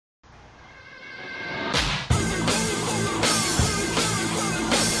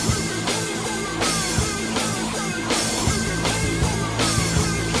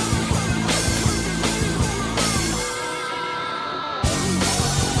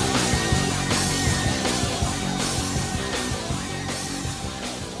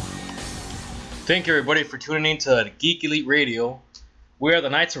Thank you, everybody, for tuning in to Geek Elite Radio. We are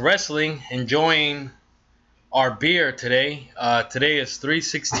the Knights of Wrestling, enjoying our beer today. Today is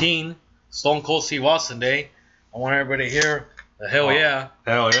 3/16, Stone Cold Steve Austin Day. I want everybody to hear the hell yeah.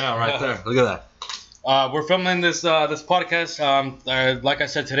 Hell yeah, right there. Look at that. We're filming this podcast. Like I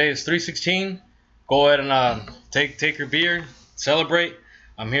said, today is 3/16. Go ahead and take your beer, celebrate.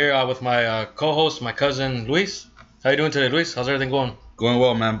 I'm here with my co-host, my cousin Luis. How you doing today, Luis? How's everything going? Going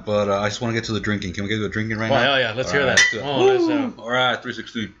well, man, but I just want to get to the drinking. Can we get to the drinking right now? Hell yeah, let's hear that. All right,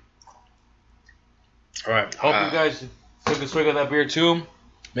 316. All right, hope you guys took a swig of that beer too.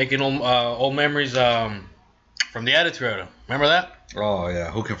 Making old memories from the Attitude Era. Remember that? Oh, yeah,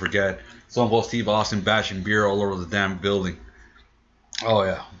 who can forget? Stone Cold Steve Austin bashing beer all over the damn building. Oh,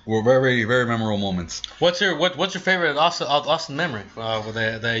 yeah. Were very, very memorable moments. What's your favorite Austin memory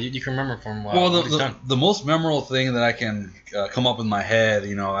that you can remember from what he's done? The most memorable thing that I can come up in my head,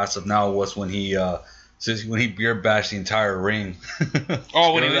 as of now, was when he beer bashed the entire ring.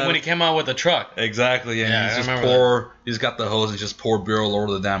 Oh, when he came out with the truck. Exactly, and yeah, he's got the hose and just poured beer all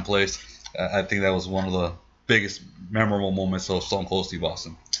over the damn place. I think that was one of the biggest memorable moments of Stone Cold Steve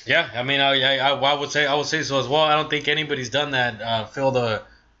Austin. Yeah, I mean, I would say so as well. I don't think anybody's done that. Filled a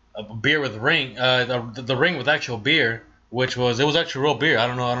beer with ring, the ring with actual beer, which was actually real beer. I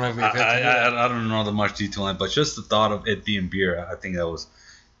don't know if I don't know that much detail on it, but just the thought of it being beer, I think that was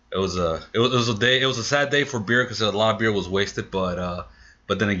it was a sad day for beer because a lot of beer was wasted, but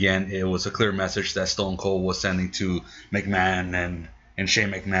then again, it was a clear message that Stone Cold was sending to McMahon and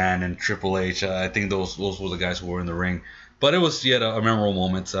Shane McMahon and Triple H. I think those were the guys who were in the ring. But it was yet a memorable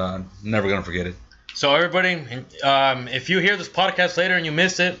moment. Never going to forget it. So, everybody, if you hear this podcast later and you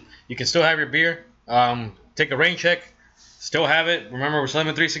missed it, you can still have your beer. Take a rain check. Still have it. Remember, we're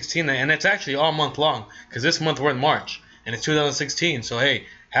celebrating 3/16, and it's actually all month long because this month we're in March, and it's 2016. So, hey,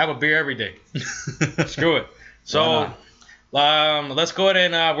 have a beer every day. Screw it. So, let's go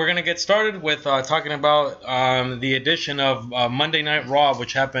ahead and we're going to get started with talking about the edition of Monday Night Raw,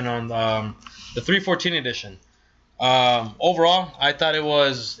 which happened on the 3/14 edition. Overall, I thought it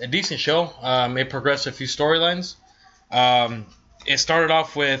was a decent show. It progressed a few storylines. It started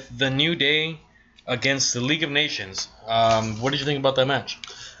off with the New Day against the League of Nations. What did you think about that match?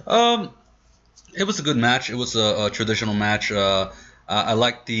 It was a good match. It was a traditional match. I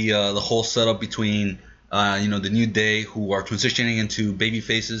liked the whole setup between the New Day, who are transitioning into baby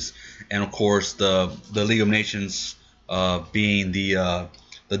faces, and of course the League of Nations being the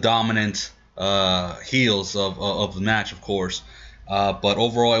dominant heels of the match, of course. But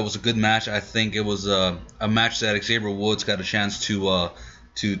overall, it was a good match. I think it was a match that Xavier Woods got a chance to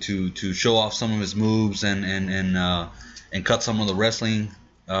show off some of his moves and cut some of the wrestling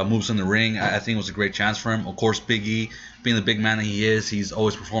moves in the ring. I think it was a great chance for him. Of course, Big E, being the big man that he is, he's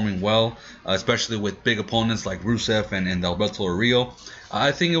always performing well, especially with big opponents like Rusev and Alberto Del Rio.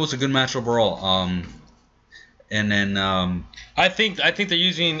 I think it was a good match overall. And then I think they're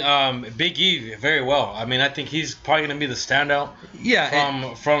using Big E very well. I mean, I think he's probably going to be the standout.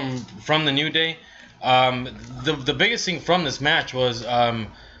 Yeah. From the New Day. The biggest thing from this match was, the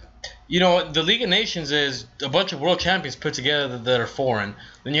League of Nations is a bunch of world champions put together that are foreign.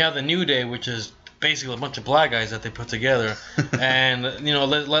 Then you have the New Day, which is basically a bunch of black guys that they put together, and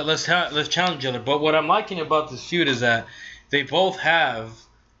let's challenge each other. But what I'm liking about this feud is that they both have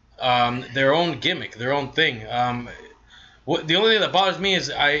their own gimmick, their own thing. The only thing that bothers me is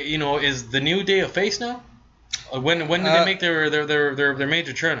is the New Day a face now? When did they make their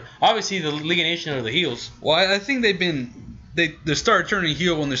major turn? Obviously, the League of Nations are the heels. Well, I think they started turning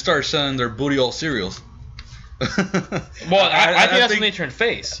heel when they started selling their booty all cereals. Well, I think that's when they turned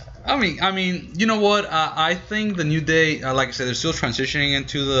face. I mean, you know what? I think the New Day, like I said, they're still transitioning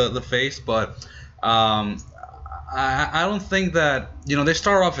into the face, but I don't think that they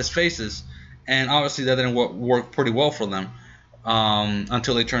started off as faces, and obviously that didn't work pretty well for them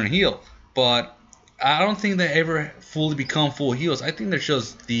until they turned heel. But I don't think they ever fully become full heels. I think they're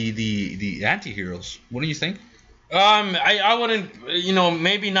just the anti-heroes. What do you think? I wouldn't,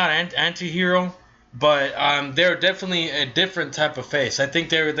 maybe not anti-hero, but they're definitely a different type of face. I think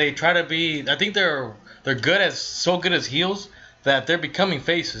they try to be. I think they're so good as heels that they're becoming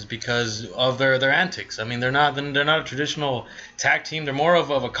faces because of their antics. I mean, they're not a traditional tag team. They're more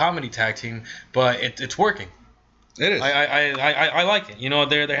of a comedy tag team, but it's working. It is. I like it.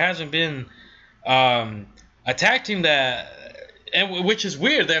 There hasn't been a tag team which is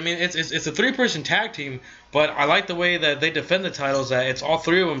weird. I mean, it's a 3-person tag team, but I like the way that they defend the titles. That it's all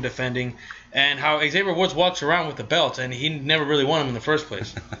 3 of them defending, and how Xavier Woods walks around with the belt, and he never really won them in the first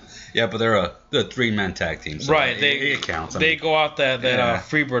place. Yeah, but they're a 3-man tag team, so right? it counts. They go out that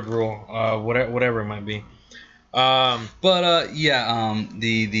Freebird rule, whatever it might be. The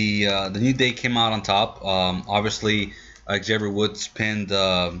New Day came out on top. Obviously, Xavier Woods pinned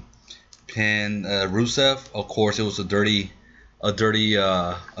Rusev. Of course, it was a dirty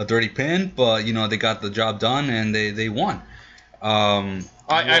pin, but they got the job done and they won.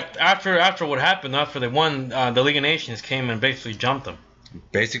 After what happened, after they won, the League of Nations came and basically jumped them.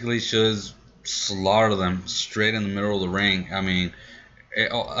 Basically, just slaughtered them straight in the middle of the ring. I mean,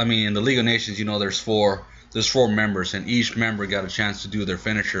 in the League of Nations, there's four members, and each member got a chance to do their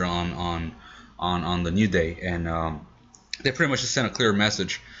finisher on the New Day, and they pretty much just sent a clear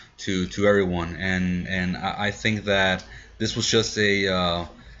message to everyone, and I think that this was just a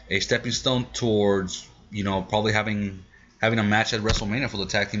stepping stone towards probably having a match at WrestleMania for the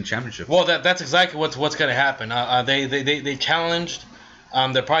tag team championship. Well, that's exactly what's going to happen. They challenged.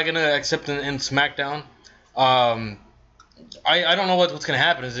 They're probably going to accept in SmackDown. I don't know what's going to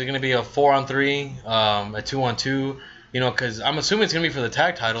happen. Is it going to be a 4-on-3, a 2-on-2? Because I'm assuming it's going to be for the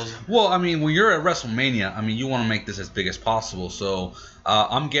tag titles. Well, I mean, when you're at WrestleMania, you want to make this as big as possible. So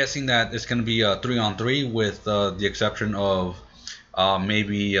I'm guessing that it's going to be a 3-on-3 with the exception of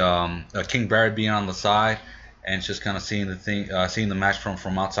maybe King Barrett being on the side and just kind of seeing the match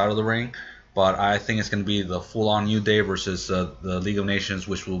from outside of the ring. But I think it's going to be the full-on New Day versus the League of Nations,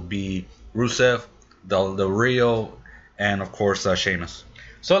 which will be Rusev, the Rio, and of course Sheamus.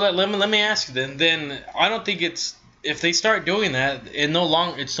 So let me ask you then I don't think if they start doing that,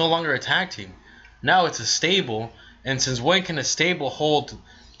 it's no longer a tag team. Now it's a stable, and since when can a stable hold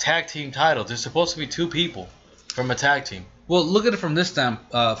tag team titles? There's supposed to be 2 people from a tag team. Well, look at it from this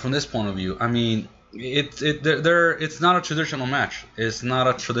point of view. I mean, it's not a traditional match. It's not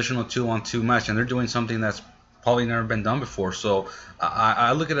a traditional 2-on-2 match, and they're doing something that's probably never been done before. So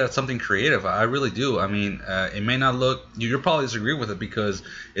I look at it as something creative. I really do. I mean, it may not look. You'll probably disagree with it because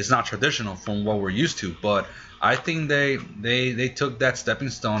it's not traditional from what we're used to. But I think they took that stepping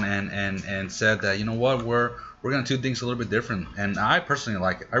stone and said that we're gonna do things a little bit different. And I personally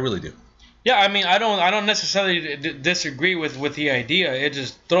like it. I really do. Yeah, I mean, I don't necessarily disagree with the idea. It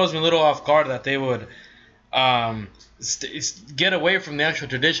just throws me a little off guard that they would get away from the actual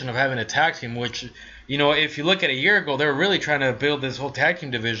tradition of having a tag team, which, if you look at a year ago, they were really trying to build this whole tag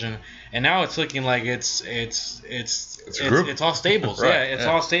team division, and now it's looking like it's all stables. Right. Yeah, it's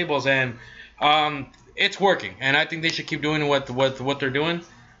all stables, and it's working, and I think they should keep doing what they're doing.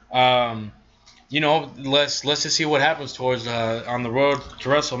 Let's just see what happens towards on the road to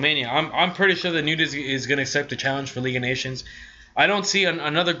WrestleMania. I'm pretty sure the New Day is going to accept the challenge for League of Nations. I don't see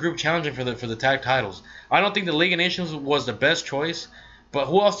another group challenging for the tag titles. I don't think the League of Nations was the best choice, but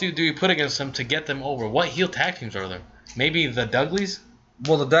who else do you put against them to get them over? What heel tag teams are there? Maybe the Dudleys?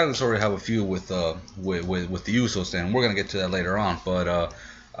 Well, the Dudleys already have a few with the Usos, and we're gonna get to that later on. But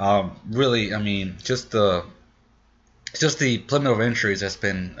really, I mean, just the plethora of injuries that's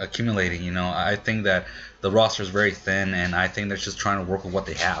been accumulating. I think that the roster is very thin, and I think they're just trying to work with what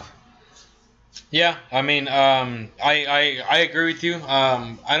they have. Yeah, I mean, I agree with you.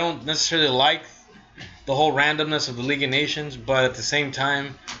 I don't necessarily like the whole randomness of the League of Nations, but at the same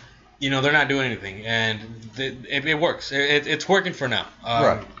time, they're not doing anything, and it works. It's working for now.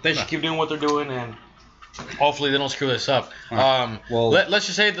 Right. They should keep doing what they're doing, and hopefully they don't screw this up. Right. Let's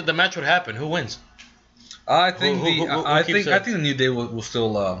just say that the match would happen. Who wins? I think the New Day will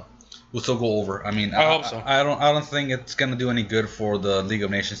still go over. I mean, I hope so. I don't think it's gonna do any good for the League of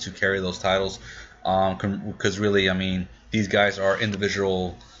Nations to carry those titles, because really, I mean, these guys are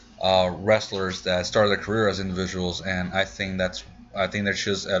individual wrestlers that started their career as individuals, and I think they're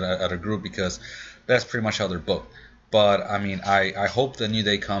just at a group because that's pretty much how they're booked. But I mean, I hope the New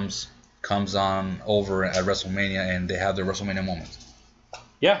Day comes on over at WrestleMania and they have their WrestleMania moments.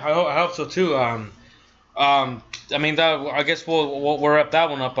 Yeah, I hope so too. I mean, I guess we'll wrap that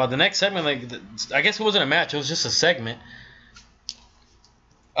one up. The next segment, I guess it wasn't a match; it was just a segment.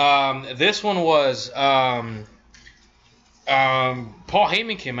 This one was Paul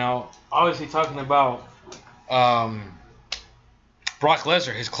Heyman came out, obviously talking about Brock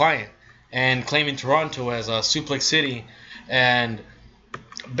Lesnar, his client, and claiming Toronto as Suplex City, and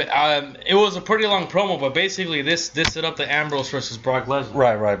it was a pretty long promo, but basically this set up the Ambrose versus Brock Lesnar.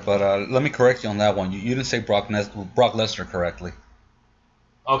 Right. But let me correct you on that one. You didn't say Brock Lesnar correctly.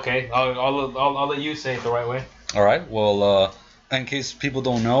 Okay, I'll let you say it the right way. All right. Well, in case people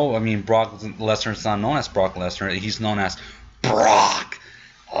don't know, I mean, Brock Lesnar is not known as Brock Lesnar. He's known as Brock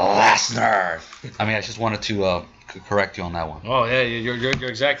Lesnar. I mean, I just wanted to correct you on that one. Oh yeah, you're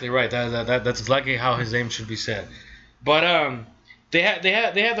exactly right. That's exactly how his name should be said. But they had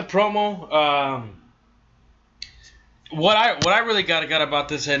the promo. What I really got about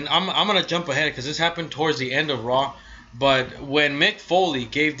this, and I'm gonna jump ahead because this happened towards the end of Raw. But when Mick Foley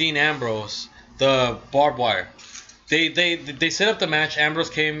gave Dean Ambrose the barbed wire, they set up the match. Ambrose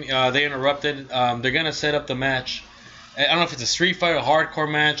came. They interrupted. They're gonna set up the match. I don't know if it's a street fight, a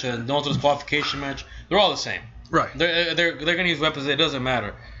hardcore match, a no disqualification match. They're all the same. Right. They're gonna use weapons. It doesn't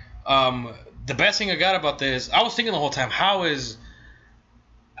matter. The best thing I got about this, I was thinking the whole time, how is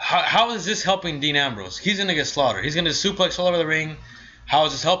this helping Dean Ambrose? He's gonna get slaughtered. He's gonna suplex all over the ring. How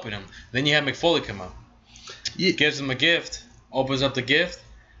is this helping him? Then you have Mick Foley come out. Yeah. Gives him a gift. Opens up the gift.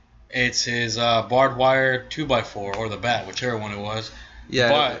 It's his barbed wire 2x4 or the bat, whichever one it was. Yeah.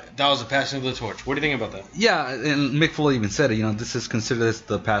 But that was the passing of the torch. What do you think about that? Yeah, and Mick Foley even said it. This is considered as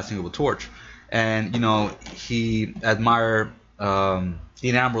the passing of a torch, and he admired Dean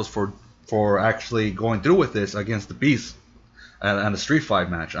Ambrose for actually going through with this against the Beast and a street fight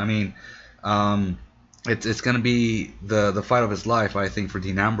match. I mean, it's gonna be the fight of his life, I think, for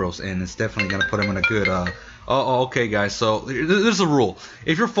Dean Ambrose, and it's definitely gonna put him in a good. Okay, guys. So there's a rule: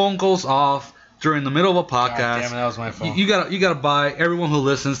 if your phone goes off during the middle of a podcast, God damn it, that was my phone. you gotta buy everyone who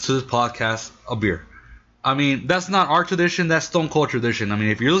listens to this podcast a beer. I mean, that's not our tradition, that's Stone Cold tradition. I mean,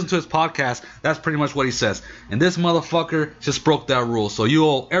 if you're listening to his podcast, that's pretty much what he says. And this motherfucker just broke that rule. So you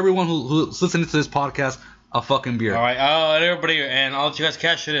owe everyone who's listening to this podcast a fucking beer. All right, everybody, and I'll let you guys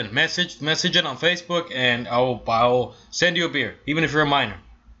cash it in. Message it on Facebook, and I'll send you a beer, even if you're a minor.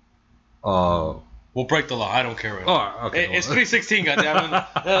 We'll break the law. I don't care. Oh, okay. It's 316, goddammit.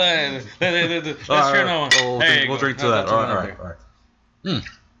 Let's hear no one. We'll drink to that. All right.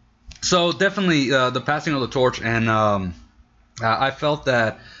 So definitely the passing of the torch, and I felt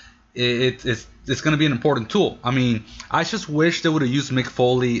that it's going to be an important tool. I mean, I just wish they would have used Mick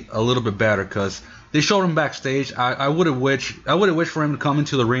Foley a little bit better because they showed him backstage. I would have wished for him to come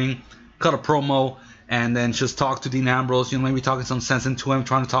into the ring, cut a promo, and then just talk to Dean Ambrose, maybe talking some sense into him,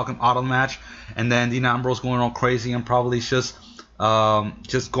 trying to talk him out of the match, and then Dean Ambrose going all crazy and probably just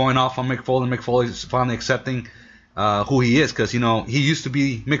going off on Mick Foley, and Mick Foley finally accepting who he is, because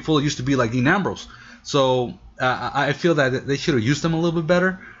Mick Foley used to be like Dean Ambrose. So I feel that they should have used him a little bit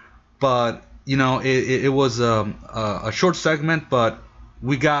better, but it was a short segment, but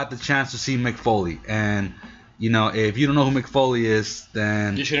we got the chance to see Mick Foley, and if you don't know who Mick Foley is,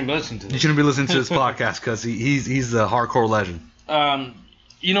 then you shouldn't be listening to this. You shouldn't be listening to this podcast because he's a hardcore legend.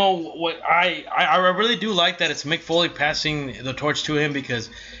 What I really do like that it's Mick Foley passing the torch to him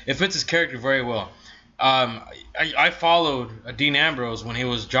because it fits his character very well. I followed Dean Ambrose when he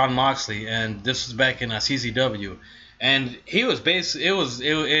was John Moxley, and this was back in CZW, and he was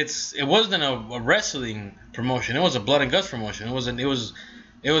it wasn't a wrestling promotion. It was a blood and guts promotion. It was an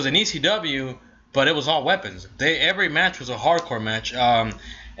ECW. But it was all weapons. Every match was a hardcore match,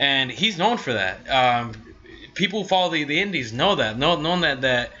 and he's known for that. People who follow the indies know that,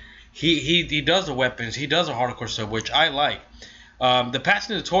 that he does the weapons, he does the hardcore stuff, which I like. The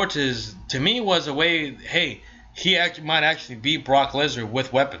passing of the torches to me was a way, hey, he might actually beat Brock Lesnar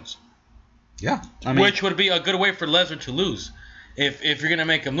with weapons. Yeah, which would be a good way for Lesnar to lose. If you're gonna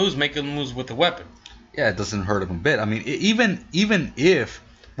make him lose with a weapon. Yeah, it doesn't hurt him a bit. I mean, even if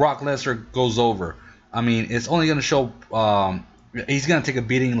Brock Lesnar goes over, I mean, it's only going to show he's going to take a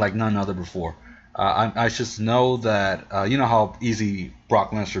beating like none other before. I just know that you know how easy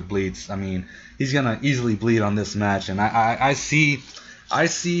Brock Lesnar bleeds. I mean, he's going to easily bleed on this match, and I see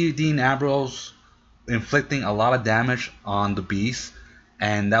Dean Ambrose inflicting a lot of damage on the Beast,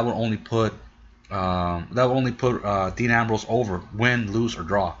 and that will only put Dean Ambrose over, win, lose, or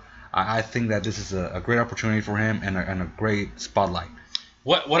draw. I think that this is a great opportunity for him and a great spotlight.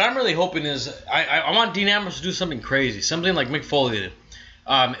 What I'm really hoping is I want Dean Ambrose to do something crazy, something like Mick Foley did.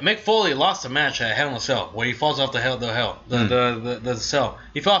 Mick Foley lost a match at Hell in a Cell where he falls off the cell.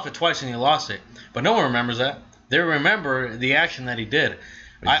 He fell off it twice and he lost it, but no one remembers that. They remember the action that he did.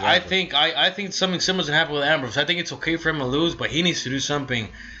 Exactly. I think something similar is gonna happen with Ambrose. I think it's okay for him to lose, but he needs to do something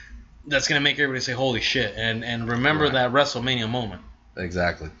that's gonna make everybody say holy shit and remember that WrestleMania moment.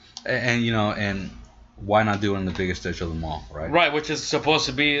 Exactly, and why not do it in the biggest stage of them all, right? Right, which is supposed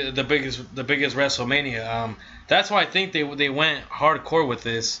to be the biggest WrestleMania. That's why I think they went hardcore with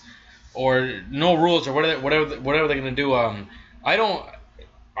this, or no rules, or whatever they're gonna do. I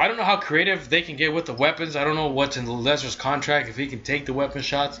don't know how creative they can get with the weapons. I don't know what's in Lesnar's contract, if he can take the weapon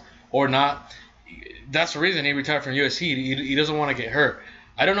shots or not. That's the reason he retired from UFC. He doesn't want to get hurt.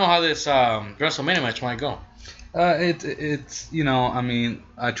 I don't know how this WrestleMania match might go. It's I mean,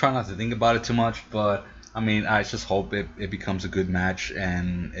 I try not to think about it too much, but I mean, I just hope it becomes a good match,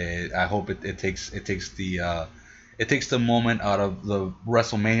 and I hope it takes the moment out of the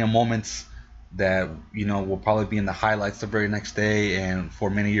WrestleMania moments that will probably be in the highlights the very next day and for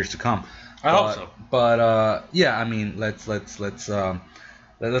many years to come. I hope so. But yeah, I mean, let's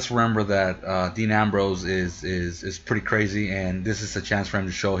remember that Dean Ambrose is pretty crazy, and this is a chance for him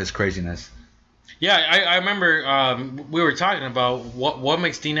to show his craziness. Yeah, I remember we were talking about what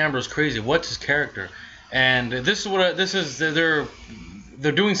makes Dean Ambrose crazy. What's his character? And they're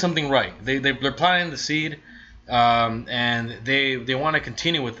doing something right. They're planting the seed, and they want to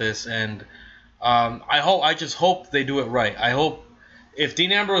continue with this. And I just hope they do it right. I hope if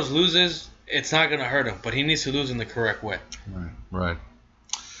Dean Ambrose loses, it's not gonna hurt him, but he needs to lose in the correct way. Right.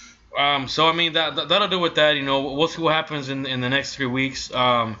 So I mean that'll do with that. We'll see what happens in the next 3 weeks.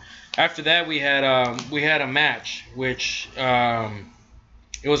 After that we had a match which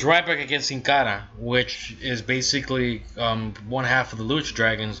it was Ryback against Sin Cara, which is basically one half of the Lucha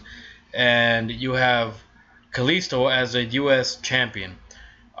Dragons, and you have Kalisto as a U.S. champion.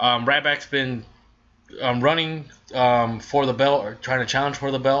 Ryback's been running for the belt, or trying to challenge for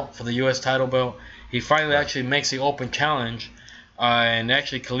the belt, for the U.S. title belt. He finally actually makes the open challenge. And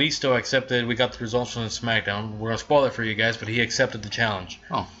actually, Kalisto accepted. We got the results from the SmackDown. We're gonna spoil it for you guys, but he accepted the challenge.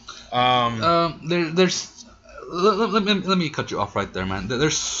 Let me cut you off right there, man.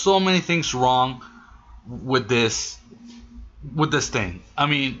 There's so many things wrong with this thing. I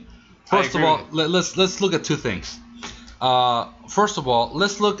mean, first of all, let's look at two things. First of all,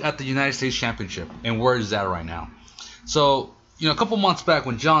 let's look at the United States Championship and where it's at right now. So, a couple months back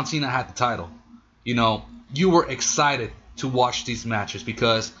when John Cena had the title, you were excited to watch these matches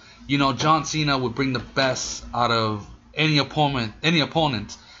because John Cena would bring the best out of any opponent,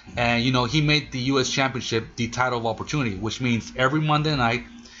 and he made the U.S. Championship the title of opportunity, which means every Monday night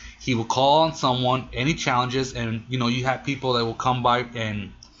he will call on someone, any challenges, and you have people that will come by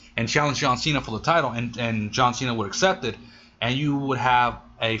and challenge John Cena for the title, and John Cena would accept it, and you would have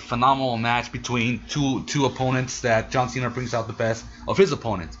a phenomenal match between two opponents that John Cena brings out the best of his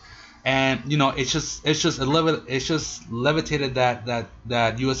opponents. And it's just levitated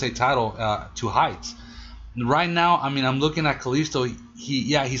that USA title to heights. Right now, I mean, I'm looking at Kalisto.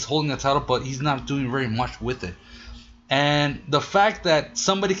 He's holding the title, but he's not doing very much with it. And the fact that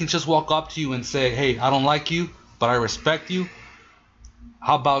somebody can just walk up to you and say, "Hey, I don't like you, but I respect you.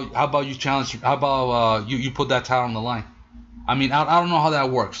 How about you challenge? How about you put that title on the line?" I mean, I don't know how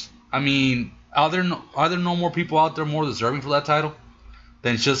that works. I mean, are there no more people out there more deserving for that title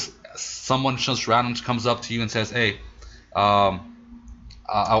than just someone just random comes up to you and says, "Hey, I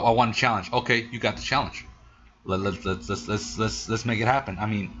want to challenge." Okay, you got the challenge. Let's make it happen. I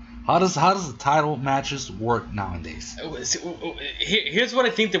mean, how does the title matches work nowadays? Here's what I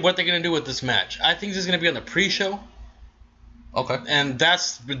think what they're gonna do with this match. I think this is gonna be on the pre-show. Okay. And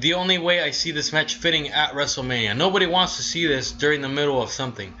that's the only way I see this match fitting at WrestleMania. Nobody wants to see this during the middle of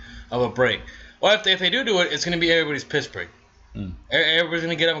something, of a break. Well, if they do it, it's gonna be everybody's piss break. Everybody's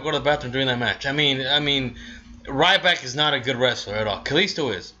gonna get up and go to the bathroom during that match. I mean, Ryback is not a good wrestler at all.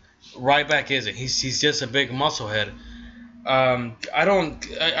 Kalisto is. Ryback isn't. He's just a big muscle head. I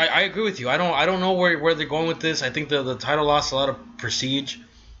agree with you. I don't know where they're going with this. I think the title lost a lot of prestige.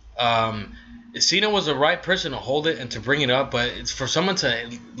 Cena was the right person to hold it and to bring it up, but it's for someone to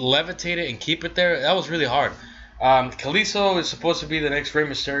levitate it and keep it there. That was really hard. Kalisto is supposed to be the next Rey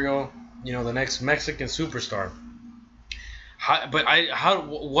Mysterio, the next Mexican superstar.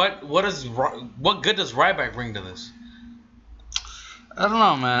 What good does Ryback bring to this? I don't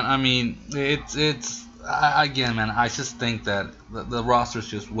know, man. I mean, again, man. I just think that the roster is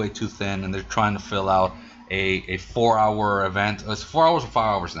just way too thin, and they're trying to fill out a 4-hour event. It's 4 hours or 5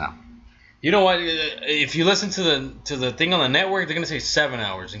 hours now. You know what? If you listen to the thing on the network, they're gonna say 7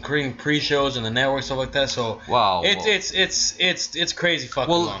 hours, including pre-shows and the network stuff like that. So wow, it's crazy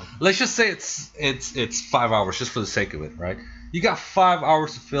fucking long. Let's just say it's 5 hours just for the sake of it, right? You got 5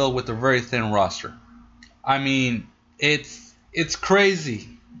 hours to fill with a very thin roster. I mean, it's crazy,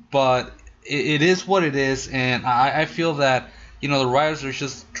 but it is what it is, and I feel that the writers are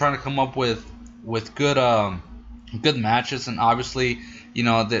just trying to come up with good matches, and obviously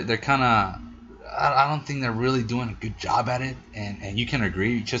they're kind of, I don't think they're really doing a good job at it, and you can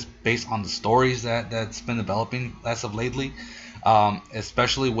agree just based on the stories that's been developing as of lately,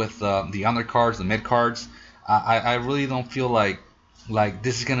 especially with the undercards, the mid cards. I really don't feel like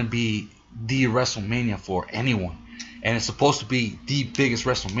this is gonna be the WrestleMania for anyone. And it's supposed to be the biggest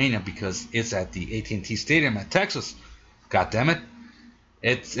WrestleMania because it's at the AT&T Stadium at Texas. God damn it.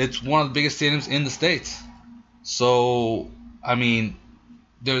 It's one of the biggest stadiums in the States. So, I mean,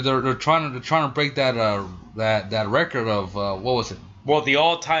 they're trying to break that record of what was it? Well, the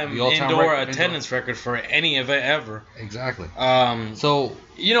all-time indoor record, attendance record for any event ever. Exactly. So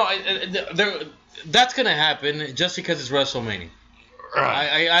that's gonna happen just because it's WrestleMania.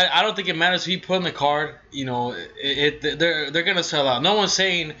 I don't think it matters who you put in the card. They're gonna sell out. No one's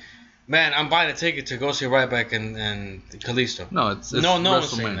saying, man, I'm buying a ticket to go see Ryback and Kalisto. No, it's no one's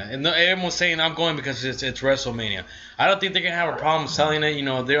saying that. And everyone's saying I'm going because it's WrestleMania. I don't think they're gonna have a problem selling it.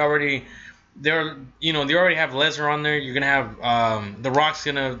 They already have Lesnar on there. You're gonna have The Rock's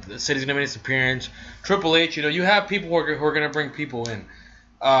said he's gonna make his appearance. Triple H. You have people who are gonna bring people in,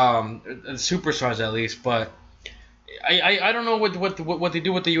 superstars at least. But I don't know what they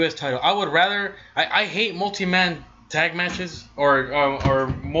do with the U.S. title. I would rather. I hate multi-man tag matches or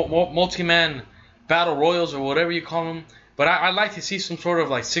multi-man battle royals or whatever you call them. But I'd like to see some sort of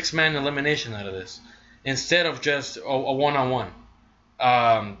like 6-man elimination out of this instead of just a one-on-one.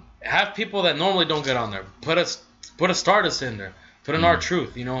 Have people that normally don't get on there. Put a Stardust in there. Put an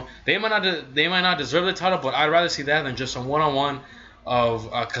R-Truth. They might not deserve the title, but I'd rather see that than just a one-on-one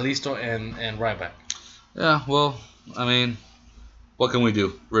of Kalisto and Ryback. Yeah, well, I mean, what can we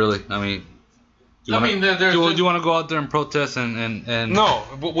do, really? I mean, do you want to go out there and protest and No,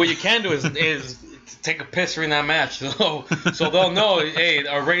 but what you can do is take a piss during that match, so they'll know, hey,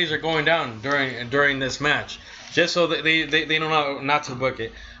 our ratings are going down during this match, just so that they know not to book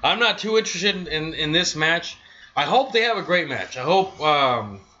it. I'm not too interested in this match. I hope they have a great match. I hope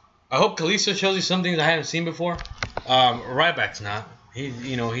Kalisto shows you some things I haven't seen before. Ryback's not.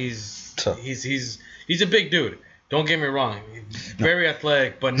 He's tough. He's a big dude. Don't get me wrong. Very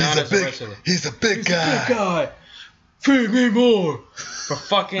athletic, but not as a wrestler. He's a big guy. Feed me more. For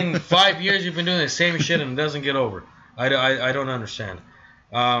fucking 5 years, you've been doing the same shit and it doesn't get over. I don't understand.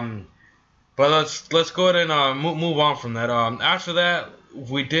 But let's go ahead and move on from that. After that,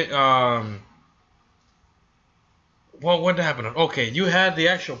 we did. What happened? Okay, you had the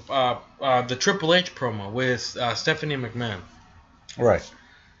actual the Triple H promo with Stephanie McMahon. Right.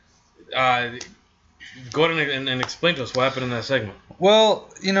 Go ahead and explain to us what happened in that segment. Well,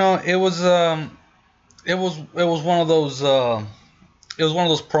 it was one of those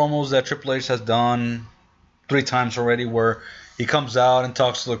promos that Triple H has done 3 times already, where he comes out and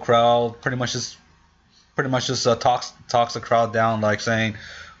talks to the crowd, pretty much just talks the crowd down, like saying,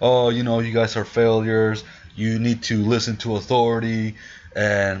 oh, you guys are failures, you need to listen to authority,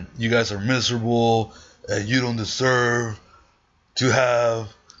 and you guys are miserable, and you don't deserve to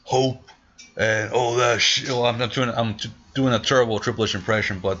have hope, and all that shit. Well, I'm doing a terrible Triple H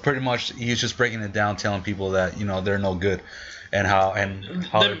impression, but pretty much he's just breaking it down, telling people that they're no good, and how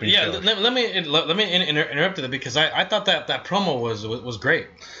they're being failures. Let me interrupt it because I thought that promo was great.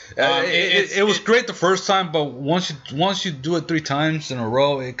 It was great the first time, but once you do it 3 times in a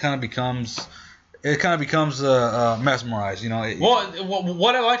row, it kind of becomes mesmerized.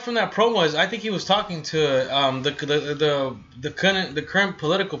 What I liked from that promo is I think he was talking to the current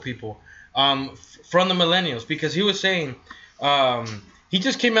political people from the millennials, because he was saying he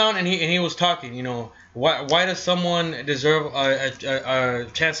just came out and he was talking. Why does someone deserve a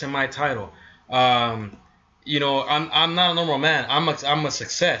chance in my title? I'm not a normal man. I'm a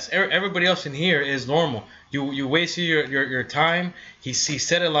success. Everybody else in here is normal. You wasted your time. He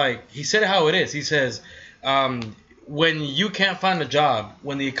said it how it is. He says, when you can't find a job,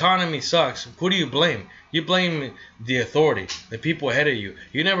 when the economy sucks, who do you blame? You blame the authority, the people ahead of you.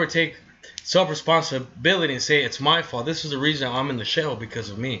 You never take self-responsibility and say, it's my fault. This is the reason I'm in the shell because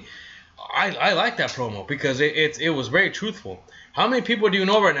of me. I like that promo because it was very truthful. How many people do you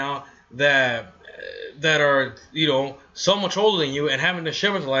know right now that are so much older than you and having to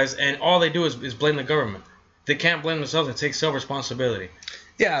shivers and all they do is blame the government? They can't blame themselves and take self-responsibility.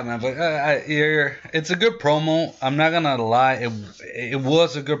 Yeah, man, but it's a good promo. I'm not gonna lie, it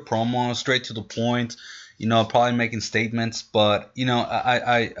was a good promo, straight to the point. Probably making statements, but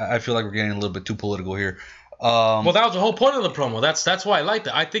I feel like we're getting a little bit too political here. Well, that was the whole point of the promo. That's why I liked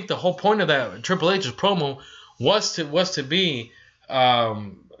it. I think the whole point of that Triple H's promo was to be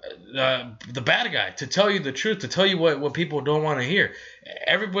the bad guy, to tell you the truth, to tell you what people don't want to hear.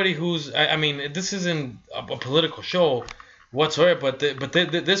 Everybody this isn't a political show whatsoever, but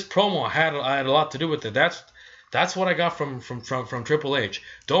this promo had a lot to do with it. That's what I got from Triple H.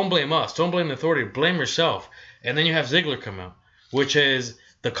 Don't blame us. Don't blame the authority. Blame yourself. And then you have Ziggler come out, which is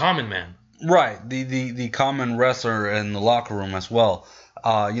the common man. Right, the common wrestler in the locker room as well.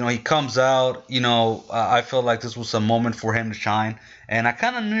 He comes out. I felt like this was a moment for him to shine, and I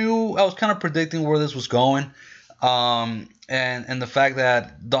was kind of predicting where this was going. And the fact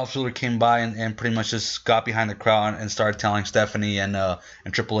that Dolph Ziggler came by and pretty much just got behind the crowd and started telling Stephanie and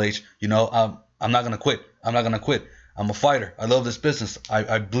Triple H, I'm not gonna quit. I'm not gonna quit. I'm a fighter. I love this business.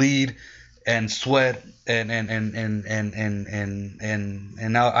 I bleed and sweat and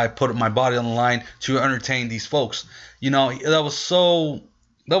now I put my body on the line to entertain these folks. That was so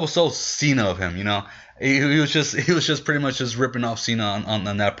Cena of him. He was just pretty much just ripping off Cena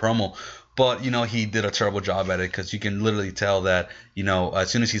on that promo. But he did a terrible job at it, because you can literally tell that as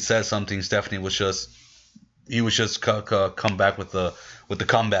soon as he said something, Stephanie was just come back with the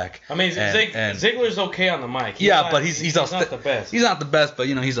comeback. I mean, Ziggler's okay on the mic. But he's not the best. He's not the best, but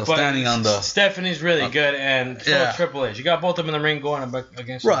he's outstanding on the. Stephanie's really good, and so is Triple H. You got both of them in the ring going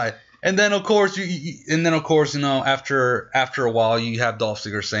against. Right. And then of course after a while you have Dolph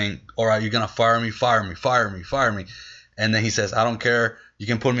Ziggler saying, "All right, you're gonna fire me, and then he says, "I don't care. You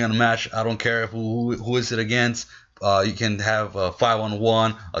can put me on a match. I don't care who is it against. You can have a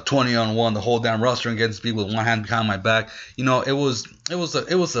 5-on-1, a 20-on-1, the whole damn roster against me with one hand behind my back." It was I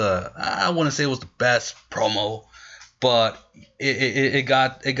wouldn't say it was the best promo, but it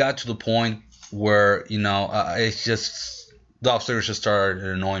got to the point where it's just Dolph Ziggler just started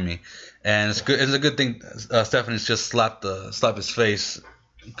annoying me, and it's a good thing Stephanie's just slapped his face,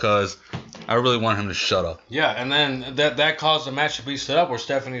 because I really want him to shut up. Yeah, and then that caused the match to be set up where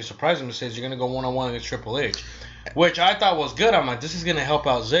Stephanie surprised him and says, "You're gonna go 1-on-1 against Triple H," which I thought was good. I'm like, this is gonna help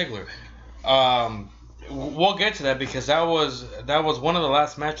out Ziggler. We'll get to that, because that was one of the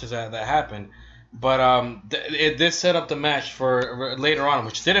last matches that happened. But this set up the match for later on,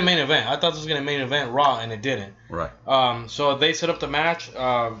 which did a main event. I thought this was gonna main event Raw, and it didn't. Right. So they set up the match.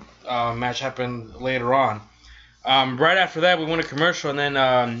 Match happened later on. Right after that, we went to commercial, and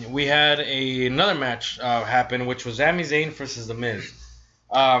then we had another match happen, which was Sami Zayn versus The Miz.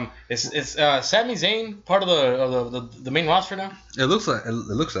 Is Sami Zayn part of the main roster now? It looks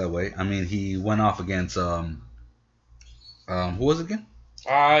that way. I mean, he went off against who was it again?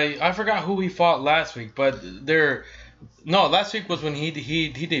 I forgot who he fought last week, but last week was when he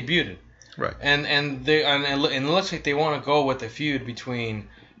debuted. Right. And it looks like they want to go with the feud between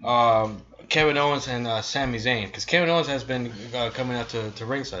Kevin Owens and Sami Zayn, because Kevin Owens has been coming out to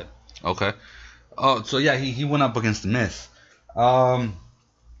ringside. Okay. Oh, so yeah, he went up against The Miz. It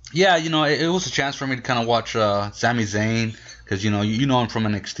was a chance for me to kind of watch Sami Zayn, because you know him from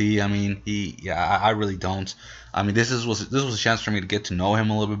NXT. I mean, I really don't. I mean, this was a chance for me to get to know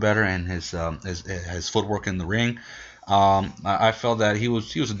him a little bit better, and his footwork in the ring. I felt that he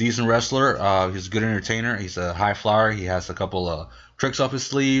was a decent wrestler. He's a good entertainer. He's a high flyer. He has a couple of tricks up his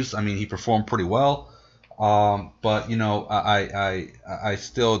sleeves. I mean, he performed pretty well. But I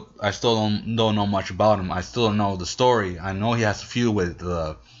still don't know much about him. I still don't know the story. I know he has a feud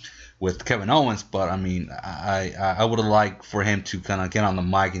with Kevin Owens, but I mean, I would have liked for him to kind of get on the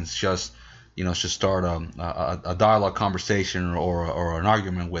mic and just start a dialogue conversation or an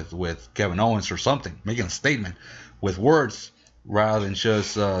argument with Kevin Owens or something, making a statement with words rather than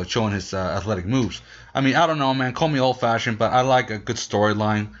just showing his athletic moves. I mean, I don't know, man. Call me old-fashioned, but I like a good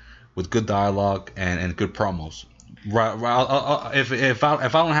storyline with good dialogue and good promos. If I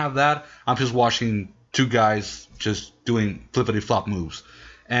don't have that, I'm just watching two guys just doing flippity-flop moves.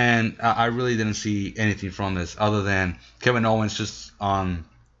 And I really didn't see anything from this other than Kevin Owens just on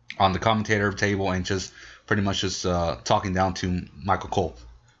the commentator table and just pretty much just talking down to Michael Cole.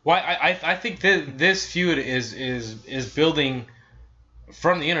 Well, I think that this feud is building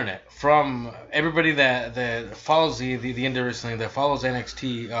from the internet, from everybody that follows the indie wrestling, that follows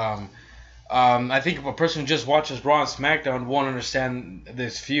NXT. I think a person who just watches Raw and SmackDown won't understand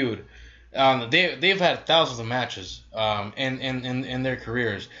this feud. They've had thousands of matches in their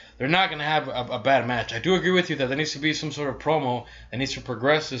careers. They're not going to have a bad match. I do agree with you that there needs to be some sort of promo that needs to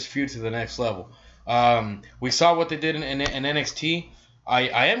progress this feud to the next level. We saw what they did in NXT.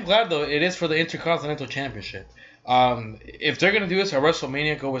 I am glad, though, it is for the Intercontinental Championship. If they're going to do this at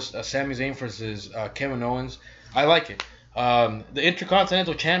WrestleMania, go with Sami Zayn versus Kevin Owens, I like it. The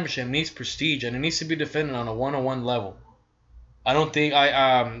Intercontinental Championship needs prestige, and it needs to be defended on a one-on-one level. I don't think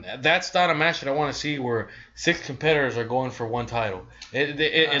that's not a match that I want to see where 6 competitors are going for one title.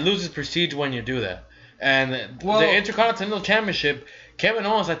 It loses prestige when you do that. And the Intercontinental Championship, Kevin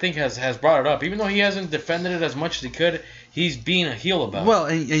Owens, I think, has brought it up. Even though he hasn't defended it as much as he could, he's being a heel about it. Well,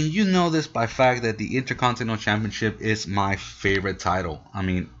 and you know this by fact that the Intercontinental Championship is my favorite title. I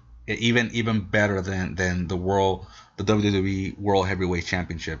mean, even better than the WWE World Heavyweight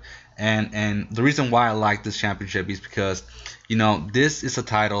Championship. And the reason why I like this championship is because, this is a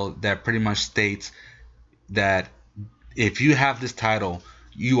title that pretty much states that if you have this title,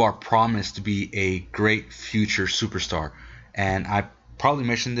 you are promised to be a great future superstar. And I probably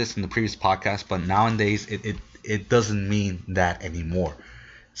mentioned this in the previous podcast, but nowadays it doesn't mean that anymore.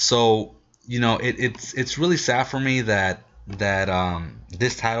 So it's really sad for me that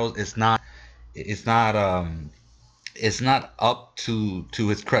this title it's not it's not up to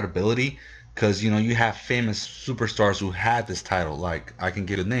its credibility, because you have famous superstars who had this title. Like, I can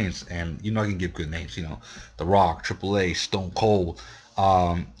give the names, and I can give good names. The Rock, Triple H, Stone Cold.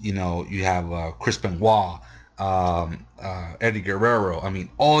 You have Chris Benoit, Eddie Guerrero. I mean,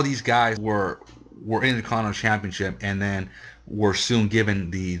 all these guys were Intercontinental Championship, and then were soon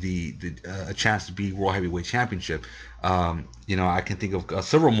given the a chance to be World Heavyweight Championship. I can think of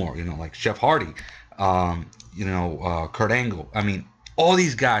several more. Like Jeff Hardy, Kurt Angle. I mean, all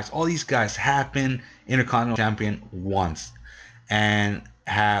these guys have been Intercontinental Champion once, and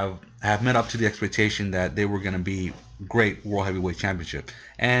have met up to the expectation that they were going to be great World Heavyweight Championship,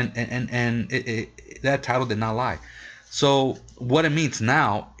 and that title did not lie. So what it means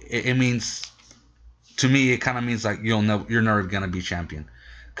now, it means, to me, it kind of means like you're never going to be champion,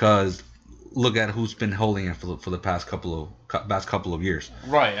 because look at who's been holding it for the past couple of years.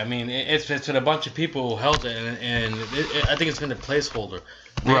 Right. I mean, it's been a bunch of people who held it, and I think it's been a placeholder.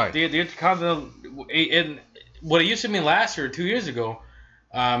 Right. The Intercontinental, what it used to mean last year or 2 years ago,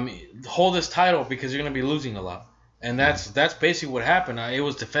 hold this title because you're going to be losing a lot, and that's basically what happened. It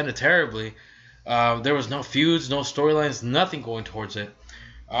was defended terribly. There was no feuds, no storylines, nothing going towards it.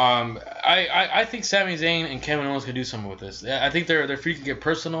 I think Sami Zayn and Kevin Owens can do something with this. I think they're freaking get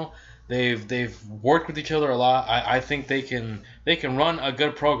personal. They've worked with each other a lot. I think they can run a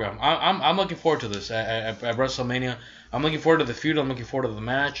good program. I'm looking forward to this at WrestleMania. I'm looking forward to the feud. I'm looking forward to the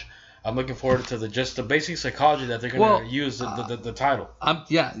match. I'm looking forward to the basic psychology that they're going to use the title.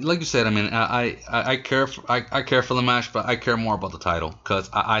 Yeah, like you said, I mean, I care for the match, but I care more about the title, because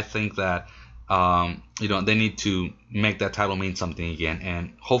I think that they need to make that title mean something again,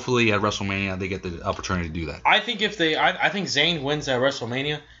 and hopefully at WrestleMania they get the opportunity to do that. I think I think Zayn wins at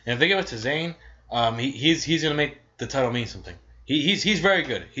WrestleMania, and if they give it to Zayn, he's gonna make the title mean something. He's very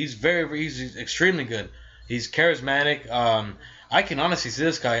good. He's extremely good. He's charismatic. I can honestly see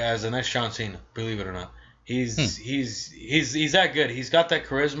this guy as the next John Cena, believe it or not. He's that good. He's got that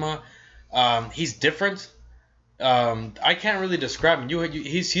charisma. He's different. I can't really describe him.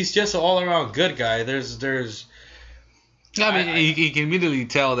 He's just an all-around good guy. I mean, you can immediately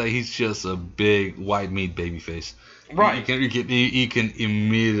tell that he's just a big white meat baby face. Right. You can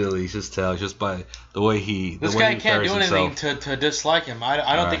immediately just tell just by the way he. This guy can't do anything to dislike him.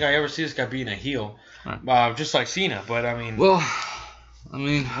 I don't think I ever see this guy being a heel, just like Cena. But I mean, we'll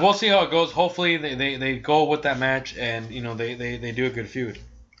see how it goes. Hopefully they go with that match, and they do a good feud.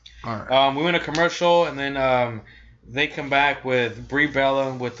 All right. We went to commercial, and then they come back with Brie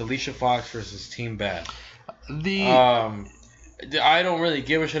Bella with Alicia Fox versus Team Bad. I don't really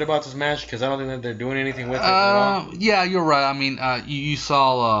give a shit about this match because I don't think that they're doing anything with it at all. Yeah, you're right. I mean, you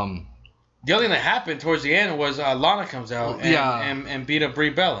saw. The other thing that happened towards the end was Lana comes out and beat up Brie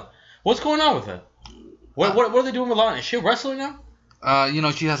Bella. What's going on with it? What are they doing with Lana? Is she wrestling now?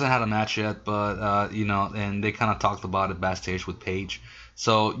 She hasn't had a match yet, but and they kind of talked about it backstage with Paige.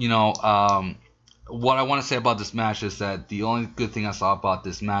 So what I want to say about this match is that the only good thing I saw about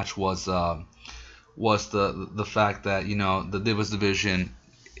this match was the fact that the Divas division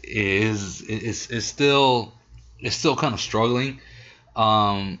is still kind of struggling.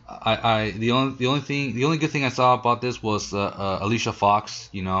 The only good thing I saw about this was Alicia Fox.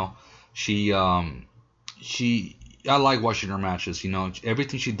 She I like watching her matches.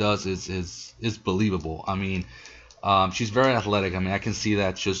 Everything she does is believable. I mean, she's very athletic. I mean, I can see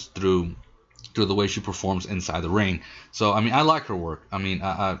that just through the way she performs inside the ring. So I mean, I like her work. I mean,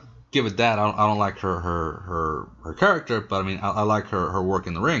 I give it that. I don't like her character, but I mean, I like her work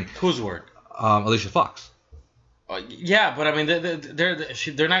in the ring. Whose work? Alicia Fox. Yeah, but I mean,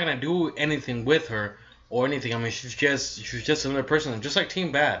 they're not gonna do anything with her or anything. I mean, she's just another person, just like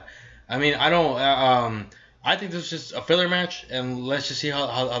Team Bad. I mean, I think this is just a filler match, and let's just see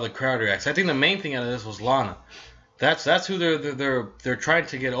how the crowd reacts. I think the main thing out of this was Lana. That's who they're trying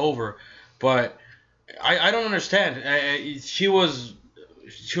to get over, but I don't understand. She was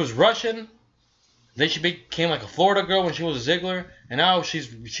Russian, then she became like a Florida girl when she was a Ziggler, and now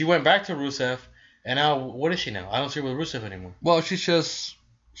she went back to Rusev, and now what is she now? I don't see her with Rusev anymore. Well, she's just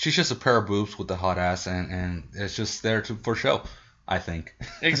a pair of boobs with a hot ass, and it's just there for show, I think.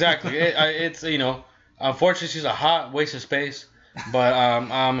 Exactly. It's unfortunately she's a hot waste of space. But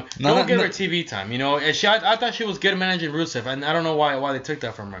No, don't give no. her TV time. You know, and I thought she was good at managing Rusev, and I don't know why they took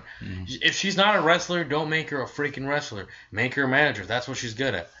that from her. If she's not a wrestler, don't make her a freaking wrestler. Make her a manager. That's what she's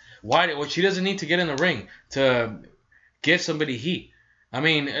good at. Why? Well, she doesn't need to get in the ring to give somebody heat. I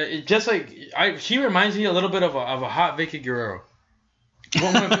mean, just like she reminds me a little bit of a hot Vicky Guerrero.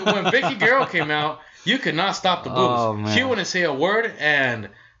 When Vicky Guerrero came out, you could not stop the boos. Oh, man. She wouldn't say a word, and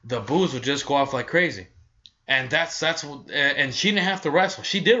the boos would just go off like crazy. And and she didn't have to wrestle.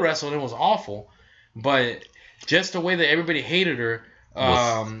 She did wrestle, and it was awful. But just the way that everybody hated her,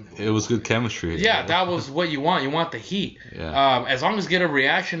 It was good chemistry. yeah, that was what you want. You want the heat. Yeah. As long as you get a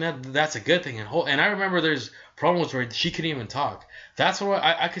reaction, that's a good thing. And I remember there's problems where she couldn't even talk. That's what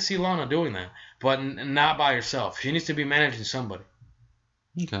I could see Lana doing that, but not by herself. She needs to be managing somebody.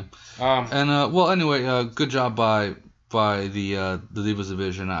 Okay. Well, anyway, good job by the Divas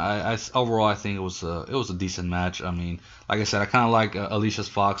division. I overall I think it was a decent match. I mean, like I said, I kind of like Alicia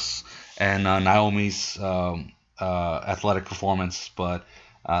Fox and Naomi's athletic performance, but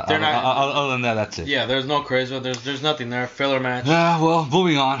They're not- other than that, that's it. Yeah, there's no crazy. There's nothing there. Filler match. Yeah. Well,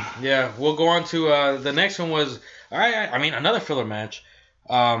 moving on. Yeah, we'll go on to the next one was I mean another filler match.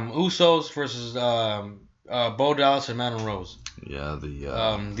 Usos versus Bo Dallas and Madden Rose. Yeah.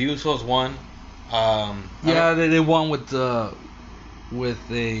 The Usos won. they won with a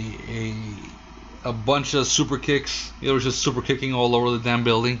bunch of super kicks. It was just super kicking all over the damn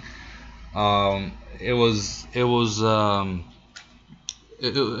building. It was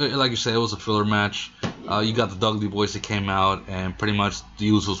like you said, it was a filler match. You got the Dudley Boys that came out, and pretty much the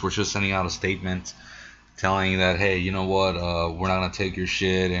Usos were just sending out a statement telling that, hey, you know what, we're not gonna take your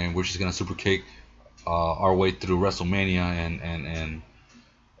shit, and we're just gonna super kick our way through WrestleMania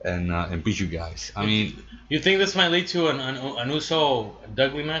and beat you guys. I mean, You think this might lead to an Uso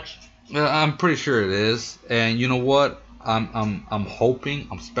Dudley match? I'm pretty sure it is, and you know what? I'm hoping,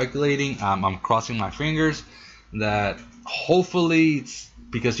 I'm speculating, I'm crossing my fingers that hopefully it's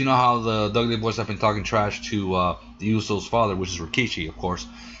because you know how the Dudley Boys have been talking trash to the Usos' father, which is Rikishi, of course.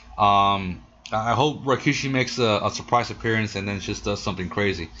 I hope Rikishi makes a surprise appearance and then just does something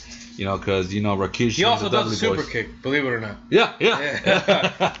crazy, you know, because you know Rikishi. He also and the does a Dudley super Boys. kick, believe it or not.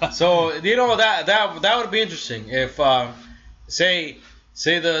 Yeah. So you know that would be interesting if say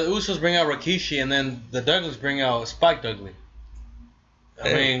the Usos bring out Rikishi and then the Dudleys bring out Spike Dudley.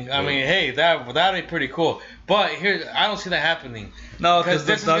 I mean, hey, that'd be pretty cool. But here, I don't see that happening. No, because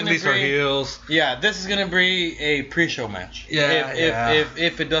the this is gonna Dudleys are be- heels. Yeah, this is gonna be a pre-show match. Yeah,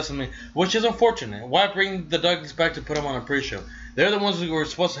 If it does something, which is unfortunate. Why bring the Dudleys back to put them on a pre-show? They're the ones who were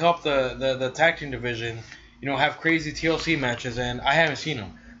supposed to help the tag team division, you know, have crazy TLC matches, and I haven't seen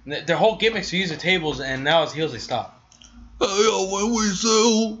them. Their whole gimmick is to use the tables, and now as heels they stop. When we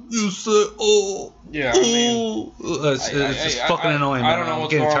sell, you say, oh. Yeah, I mean, It's just fucking annoying, man. I don't know I'm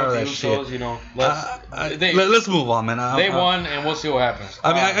what's getting going tired on of with that the shit. Usos, you know. Let's move on, man. They won, and we'll see what happens.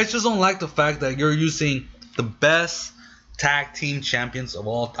 I mean, I just don't like the fact that you're using the best tag team champions of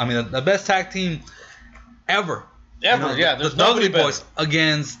all. I mean, the best tag team ever. Ever, You know, yeah. the There's Dudley nobody better. Boys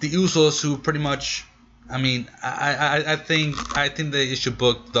against the Usos, who pretty much. I mean, I think they should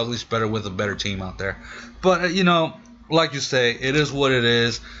book Dudley's better with a better team out there. But you know, like you say, it is what it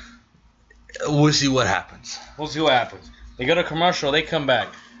is. We'll see what happens. We'll see what happens. They go to commercial. They come back.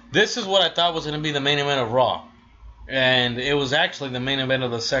 This is what I thought was going to be the main event of Raw. And it was actually the main event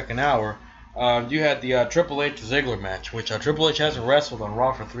of the second hour. You had the Triple H Ziggler match, which Triple H hasn't wrestled on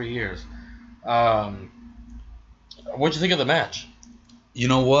Raw for 3 years. What'd you think of the match? You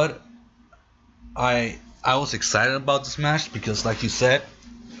know what? I was excited about this match because, like you said,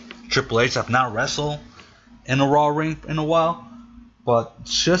 Triple H have not wrestled in a Raw ring in a while. But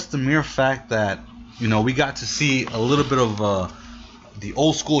just the mere fact that, you know, we got to see a little bit of the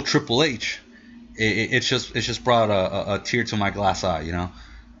old school Triple H, it just brought a tear to my glass eye, you know.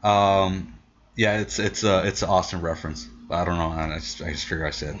 Yeah, it's an Austin reference. I don't know. I just figured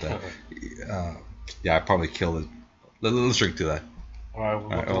I said that. Yeah, I probably killed it. Let's drink to that. All right, All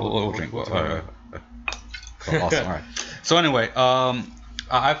right, we'll drink. we'll All right. Awesome. All right. So anyway,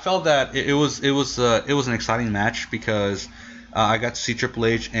 I felt that it was an exciting match because I got to see Triple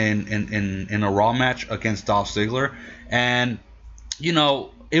H in a Raw match against Dolph Ziggler, and you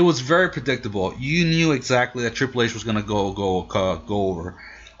know it was very predictable. You knew exactly that Triple H was gonna go over,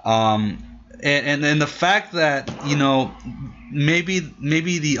 and the fact that you know maybe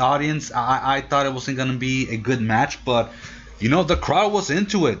the audience I thought it wasn't gonna be a good match, but you know the crowd was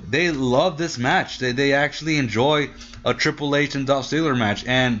into it. They loved this match. They actually enjoy a Triple H and Dolph Ziggler match,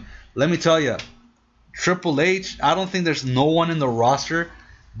 and let me tell you, Triple H, I don't think there's no one in the roster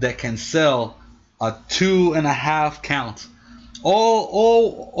that can sell a 2.5 count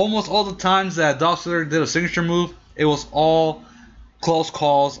almost all the times that Dolph Ziggler did a signature move, it was all close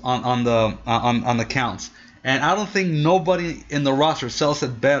calls on the counts. And I don't think nobody in the roster sells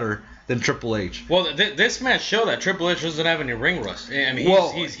it better than Triple H. Well, this match showed that Triple H doesn't have any ring rust. I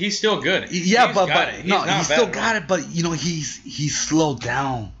mean, he's still good. Yeah, he's but he's still got it. But you know, he's slowed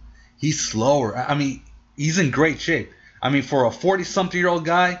down. He's slower. I mean, he's in great shape. I mean, for a 40-something-year-old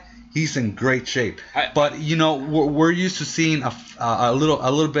guy, he's in great shape. But you know, we're used to seeing a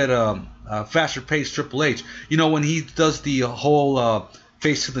little bit faster paced Triple H. You know, when he does the whole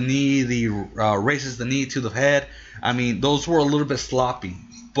face to the knee, the raises the knee to the head. I mean, those were a little bit sloppy.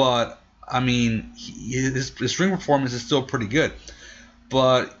 But I mean, his ring performance is still pretty good.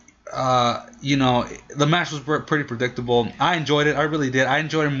 But you know, the match was pretty predictable. I enjoyed it. I really did. I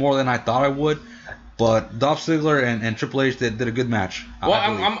enjoyed it more than I thought I would. But Dolph Ziggler and Triple H did a good match. Well,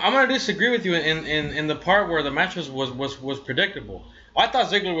 I'm gonna disagree with you in the part where the match was predictable. I thought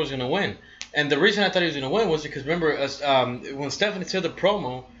Ziggler was gonna win, and the reason I thought he was gonna win was because remember when Stephanie said the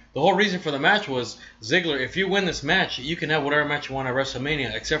promo, the whole reason for the match was Ziggler, if you win this match, you can have whatever match you want at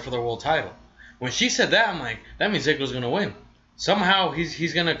WrestleMania except for the world title. When she said that, I'm like, that means Ziggler's gonna win. Somehow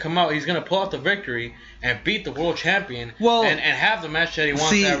he's gonna come out, he's gonna pull out the victory and beat the world champion and have the match that he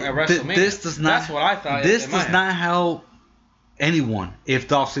wants at WrestleMania. That's what I thought. This does not help anyone if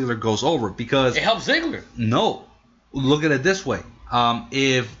Dolph Ziggler goes over because it helps Ziggler. No, look at it this way: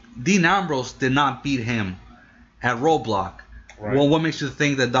 if Dean Ambrose did not beat him at Roadblock, right. Well, what makes you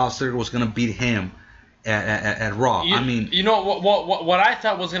think that Dolph Ziggler was gonna beat him at Raw? I mean, you know what I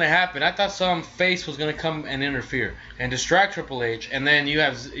thought was gonna happen. I thought some face was gonna come and interfere and distract Triple H, and then you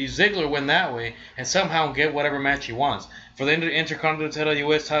have Ziggler win that way and somehow get whatever match he wants for the Intercontinental title,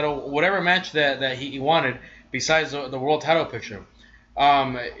 U.S. title, whatever match that he wanted besides the world title picture.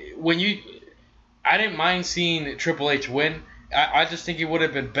 I didn't mind seeing Triple H win. I just think it would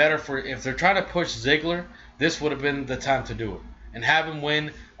have been better if they're trying to push Ziggler. This would have been the time to do it and have him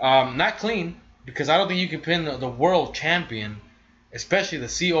win, not clean. Because I don't think you can pin the world champion, especially the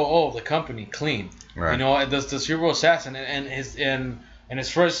COO of the company, clean. Right. You know, the Cerebral Assassin and his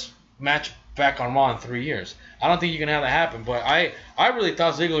first match back on Raw in 3 years. I don't think you can have that happen. But I really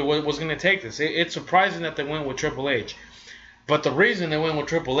thought Ziggler was going to take this. It's surprising that they went with Triple H. But the reason they went with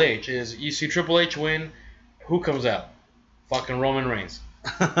Triple H is you see Triple H win, who comes out? Fucking Roman Reigns.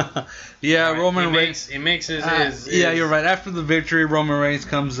 Yeah, right. Roman Reigns. He makes his. Yeah, you're right. After the victory, Roman Reigns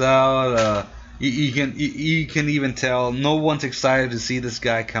comes out. You can even tell no one's excited to see this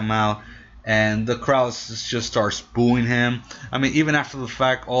guy come out, and the crowd just starts booing him. I mean, even after the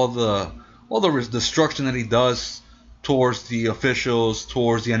fact, all the destruction that he does towards the officials,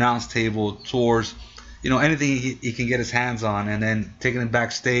 towards the announce table, towards anything he can get his hands on, and then taking it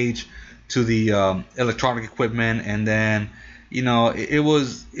backstage to the electronic equipment, and then it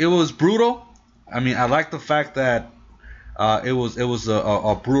was brutal. I mean, I like the fact that. It was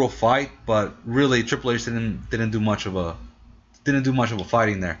a brutal fight, but really Triple H didn't do much of a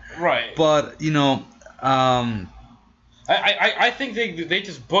fighting there. Right. But I think they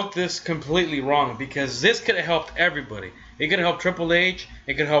just booked this completely wrong because this could have helped everybody. It could have helped Triple H,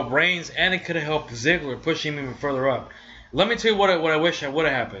 it could have helped Reigns, and it could have helped Ziggler, pushing him even further up. Let me tell you what I wish would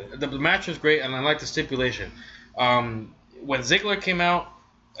have happened. The match was great, and I like the stipulation. When Ziggler came out.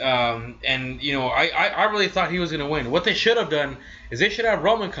 I really thought he was going to win. What they should have done is they should have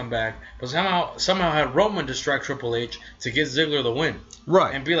Roman come back, but somehow had Roman distract Triple H to get Ziggler the win.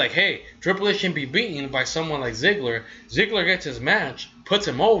 Right. And be like, hey, Triple H can be beaten by someone like Ziggler. Ziggler gets his match, puts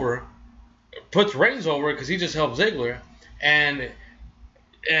him over, puts Reigns over because he just helped Ziggler, and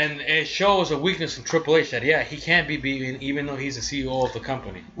it shows a weakness in Triple H that he can't be beaten even though he's the CEO of the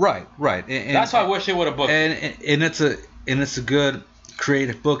company. Right. And that's why I wish they would have booked. And it's a good.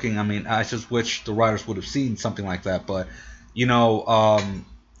 Creative booking. I mean, I just wish the writers would have seen something like that. But it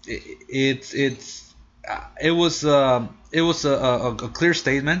was a clear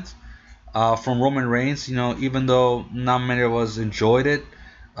statement from Roman Reigns. Even though not many of us enjoyed it,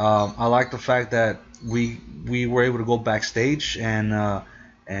 I like the fact that we were able to go backstage and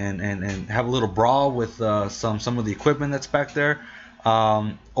have a little brawl with some of the equipment that's back there.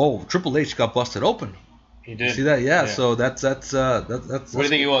 Triple H got busted open. He did. See that? Yeah. So that's. What do you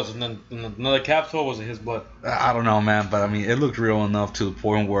think he was? And then another capsule, or was it his butt? I don't know, man. But I mean, it looked real enough to the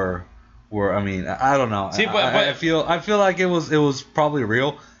point where I mean, I don't know. See, I feel like it was probably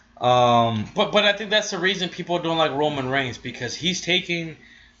real. But I think that's the reason people don't like Roman Reigns, because he's taking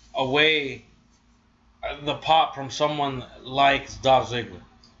away the pop from someone like Dolph Ziggler.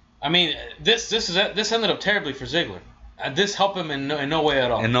 I mean, this ended up terribly for Ziggler. This helped him in no way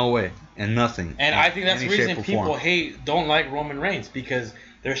at all. In no way, and nothing. And I think that's the any reason shape or people form. don't like Roman Reigns, because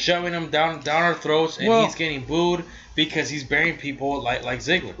they're shoving him down our throats, and he's getting booed because he's burying people like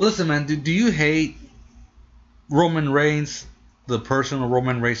Ziggler. Listen, man, do you hate Roman Reigns, the person, or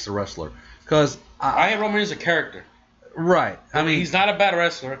Roman Reigns, the wrestler? Because I hate Roman Reigns as a character. Right. I mean, he's not a bad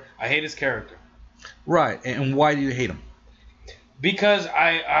wrestler. I hate his character. Right. And why do you hate him? Because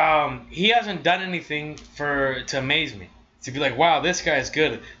he hasn't done anything to amaze me. To be like, wow, this guy's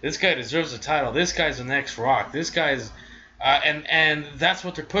good. This guy deserves a title. This guy's the next Rock. This guy's and that's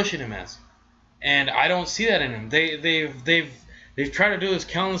what they're pushing him as. And I don't see that in him. They've tried to do this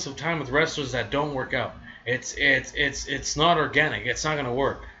countless of time with wrestlers that don't work out. It's not organic. It's not gonna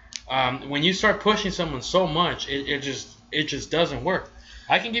work. When you start pushing someone so much, it just doesn't work.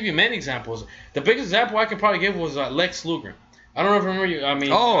 I can give you many examples. The biggest example I could probably give was Lex Luger. I don't know if you remember you. I mean,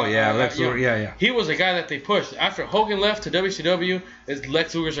 Lex Luger. Yeah. He was a guy that they pushed after Hogan left to WCW.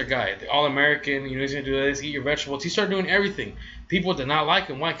 Lex Luger's a guy, the All-American. You know, he's gonna do this, eat your vegetables. He started doing everything. People did not like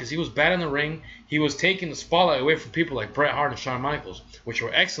him. Why? Because he was bad in the ring. He was taking the spotlight away from people like Bret Hart and Shawn Michaels, which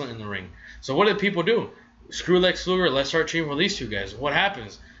were excellent in the ring. So what did people do? Screw Lex Luger. Let's start cheering for these two guys. What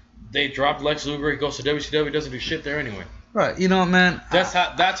happens? They dropped Lex Luger. He goes to WCW. Doesn't do shit there anyway. Right. You know, man. That's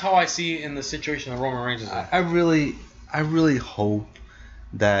how I see in the situation that Roman Reigns is in. I really hope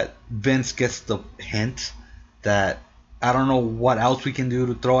that Vince gets the hint that I don't know what else we can do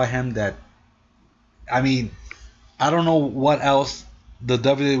to throw at him. I don't know what else the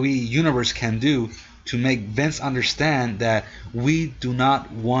WWE Universe can do to make Vince understand that we do not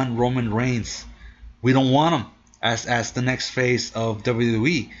want Roman Reigns. We don't want him as the next face of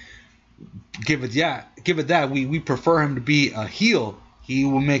WWE. Give it that. We prefer him to be a heel. He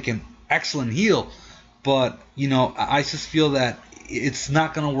will make an excellent heel. But, you know, I just feel that it's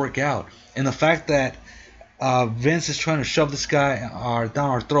not going to work out. And the fact that Vince is trying to shove this guy down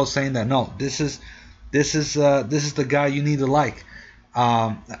our throat, saying that, no, this is the guy you need to like.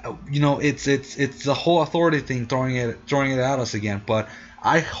 You know, it's the whole authority thing throwing it at us again. But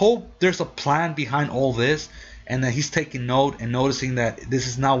I hope there's a plan behind all this, and that he's taking note and noticing that this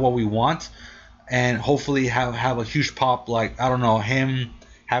is not what we want, and hopefully have a huge pop, like, I don't know, him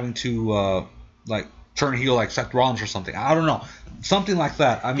having to turn heel like Seth Rollins or something. I don't know, something like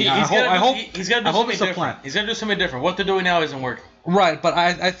that. I mean, I hope it's a plan. He's gonna do something different. What they're doing now isn't working. Right, but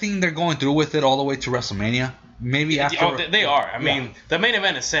I think they're going through with it all the way to WrestleMania. Maybe after. They are. I mean, the main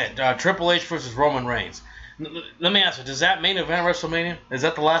event is set. Triple H versus Roman Reigns. Let me ask you: does that main event WrestleMania? Is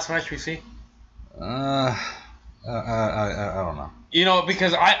that the last match we see? I don't know. You know,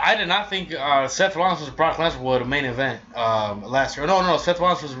 because I did not think Seth Rollins versus Brock Lesnar would a main event last year. No, Seth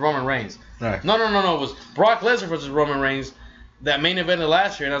Rollins versus Roman Reigns. Right. No. It was Brock Lesnar versus Roman Reigns that main evented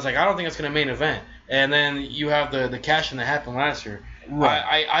last year, and I was like, I don't think it's gonna main event. And then you have the cash in that happened last year.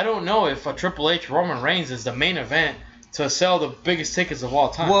 Right. I don't know if a Triple H Roman Reigns is the main event to sell the biggest tickets of all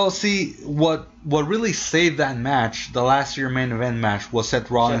time. Well, see, what really saved that match, the last year main event match, was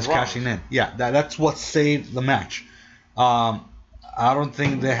Seth Rollins cashing in. Yeah, that's what saved the match. I don't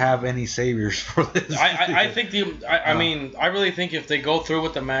think they have any saviors for this. I mean, I really think if they go through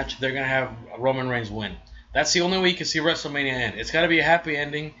with the match, they're gonna have Roman Reigns win. That's the only way you can see WrestleMania end. It's got to be a happy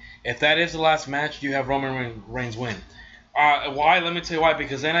ending. If that is the last match, you have Roman Reigns win. Why? Let me tell you why.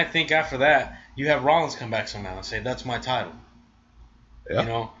 Because then I think after that, you have Rollins come back somehow and say, "That's my title." Yeah. You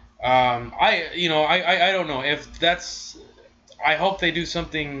know, I don't know if that's. I hope they do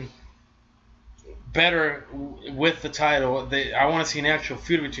something better with the title. I want to see an actual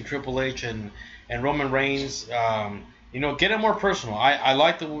feud between Triple H and Roman Reigns. You know, get it more personal. I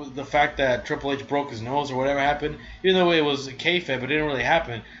like the fact that Triple H broke his nose or whatever happened, even though it was kayfabe, but it didn't really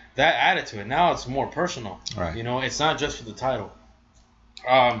happen. That added to it. Now it's more personal. Right. You know, it's not just for the title.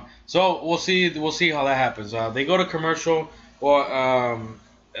 So we'll see how that happens. They go to commercial, and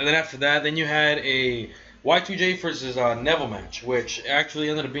then after that, then you had a Y2J versus Neville match, which actually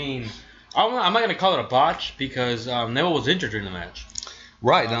ended up being. I'm not going to call it a botch because Neville was injured during the match.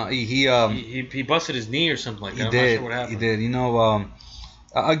 Right. No, he busted his knee or something like that. I'm not sure what happened. He did. You know,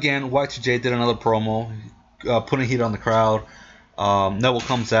 again, Y2J did another promo, putting heat on the crowd. Neville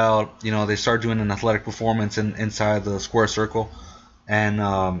comes out. You know, they start doing an athletic performance inside the square circle, and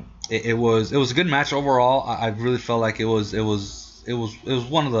it was a good match overall. I really felt like it was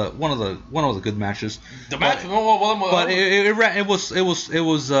one of the good matches. The match, but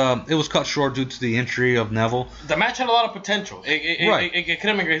it was cut short due to the injury of Neville. The match had a lot of potential. It could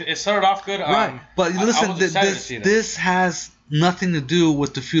have been great. It started off good. Right, but listen, this has nothing to do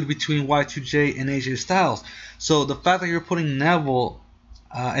with the feud between Y2J and AJ Styles. So the fact that you're putting Neville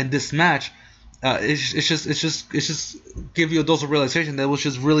in this match, it's just give you a dose of realization that it was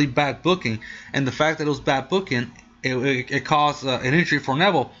just really bad booking, and the fact that it was bad booking, it caused an injury for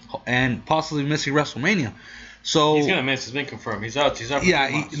Neville and possibly missing WrestleMania. So he's gonna miss. It's been confirmed. He's out. He's out.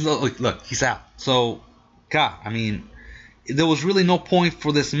 Yeah, look, he's out. So, God, I mean, there was really no point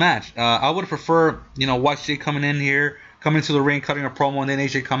for this match. I would prefer, YJ coming into the ring, cutting a promo, and then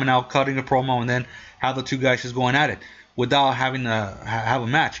AJ coming out, cutting a promo, and then have the two guys just going at it without having to have a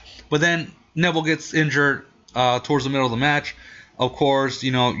match. But then Neville gets injured towards the middle of the match. Of course,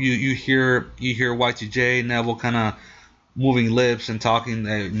 you hear Y2J, Neville kind of moving lips and talking.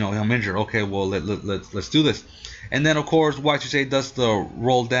 I'm injured. Okay, well let's do this. And then of course Y2J does the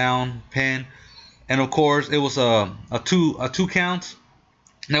roll down pin, and of course it was a two count.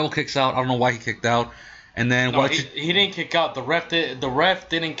 Neville kicks out. I don't know why he kicked out. And then he didn't kick out. The ref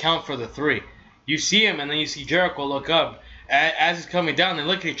didn't count for the 3. You see him, and then you see Jericho look up. As he's coming down, they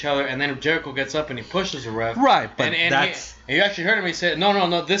look at each other, and then Jericho gets up and he pushes the ref. Right, but you actually heard him. He said,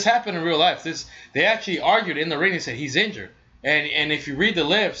 "No, this happened in real life. They actually argued in the ring. He said he's injured, and if you read the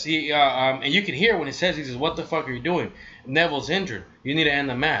lips, and you can hear when he says, he says, "What the fuck are you doing? Neville's injured. You need to end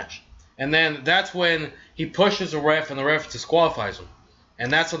the match." And then that's when he pushes the ref, and the ref disqualifies him.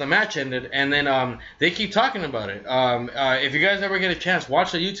 And that's when the match ended. And then they keep talking about it. If you guys ever get a chance,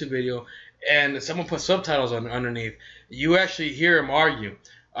 watch the YouTube video, and someone put subtitles underneath. You actually hear him argue.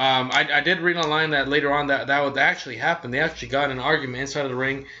 I did read online that later on that would actually happen. They actually got in an argument inside of the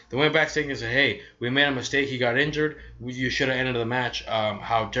ring. They went backstage and said, "Hey, we made a mistake. He got injured. You should have ended the match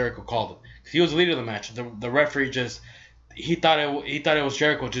how Jericho called it. He was the leader of the match. The referee he thought it was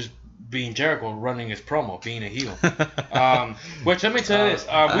Jericho just being Jericho running his promo, being a heel. Which let me tell you this.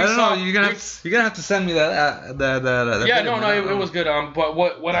 I don't know. You're gonna have to send me that. Yeah, it was good. But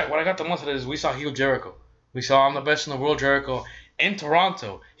what I got the most of it is we saw heel Jericho. We saw I'm the best in the world Jericho in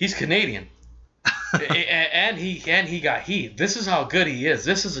Toronto. He's Canadian, and he got heat. This is how good he is.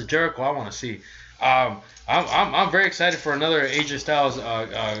 This is a Jericho I want to see. I'm very excited for another AJ Styles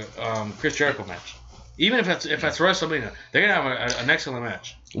Chris Jericho match. Even if that's WrestleMania, they're gonna have an excellent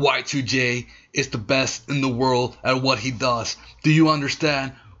match. Y2J is the best in the world at what he does. Do you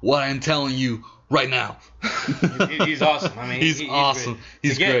understand what I'm telling you right now? He's awesome. I mean, he's awesome.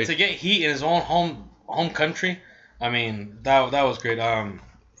 He's great. To get heat in his own home country. I mean, that was great.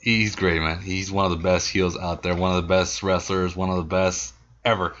 He's great, man. He's one of the best heels out there. One of the best wrestlers. One of the best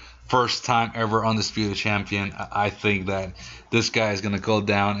ever. First time ever undisputed champion. I think that this guy is gonna go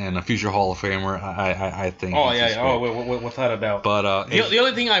down in a future Hall of Famer. I think. Oh yeah. Oh, without a doubt. But the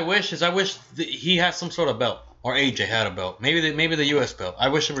only thing I wish he has some sort of belt, or AJ had a belt. Maybe the U.S. belt. I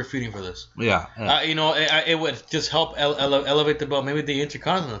wish they were feuding for this. Yeah. It would just help elevate the belt. Maybe the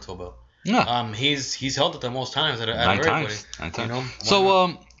Intercontinental belt. Yeah. He's held it the most times. Nine times.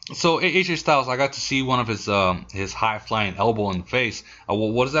 So AJ Styles, I got to see one of his high flying elbow in the face.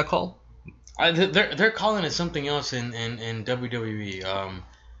 What is that called? They're calling it something else in WWE.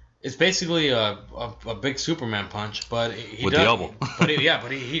 It's basically a big Superman punch, but the elbow. But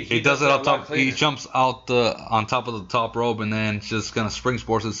he does it on top. He jumps out on top of the top rope and then just kind of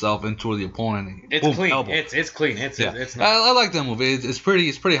springboards himself into the opponent. It's boom, clean. Elbow. It's clean. It's nice. I like that move. It's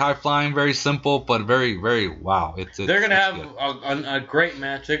pretty high flying, very simple, but very very wow. They're gonna have a great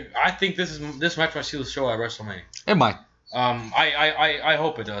match. I think this match might see the show at WrestleMania. It might. I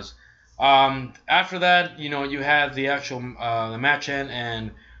hope it does. After that, you have the actual the match end,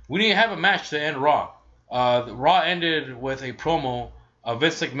 and we didn't have a match to end Raw. Raw ended with a promo of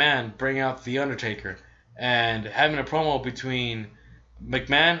Vince McMahon bringing out The Undertaker and having a promo between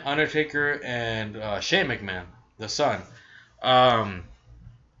McMahon, Undertaker, and Shane McMahon, the son. I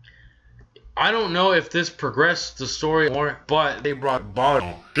don't know if this progressed the story more, but they brought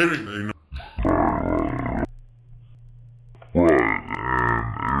Balor.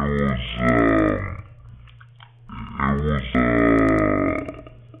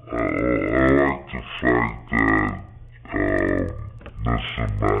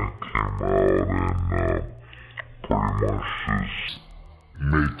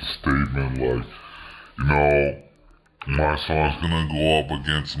 My son's gonna go up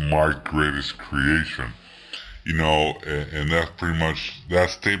against my greatest creation, and that's pretty much,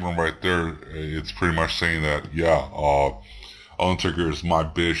 that statement right there, it's pretty much saying that, Undertaker is my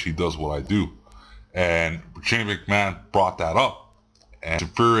bitch, he does what I do. And Shane McMahon brought that up and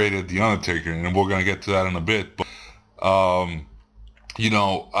infuriated The Undertaker, and we're gonna get to that in a bit, but, I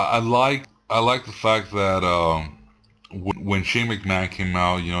like the fact that, when Shane McMahon came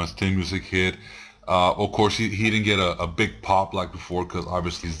out, his theme music hit. Of course, he didn't get a big pop like before because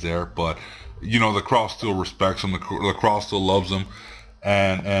obviously he's there, but the crowd still respects him. The crowd still loves him.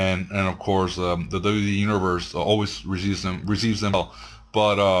 and of course the WWE Universe always receives them well.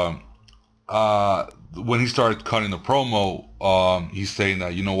 But when he started cutting the promo, he's saying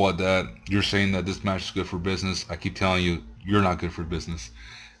that, you know what, Dad, you're saying that this match is good for business. I keep telling you, you're not good for business.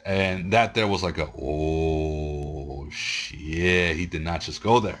 And that there was like oh shit, he did not just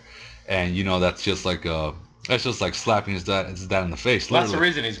go there. And that's just like slapping his dad in the face. Well, that's the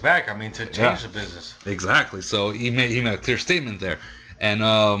reason he's back. I mean, to change the business. Exactly. So he made a clear statement there, and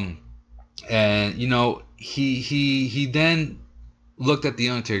he then looked at the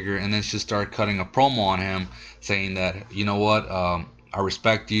Undertaker and then just started cutting a promo on him, saying that, you know what, I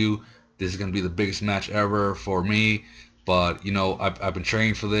respect you. This is gonna be the biggest match ever for me. But, I've been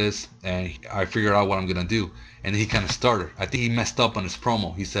training for this, and I figured out what I'm going to do. And he kind of started. I think he messed up on his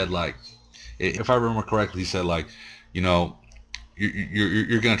promo. He said, like, if I remember correctly, he said, like, you're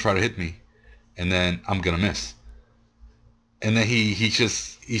going to try to hit me, and then I'm going to miss. And then he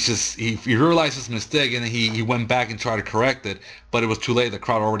realized his mistake, and then he went back and tried to correct it, but it was too late. The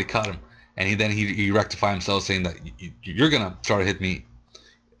crowd already caught him. And he rectified himself, saying that you're going to try to hit me.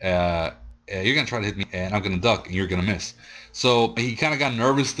 You're going to try to hit me, and I'm going to duck, and you're going to miss. So he kind of got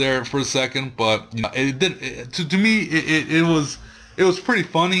nervous there for a second, but it did. To me, it was pretty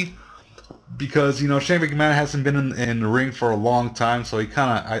funny, because Shane McMahon hasn't been in the ring for a long time, so he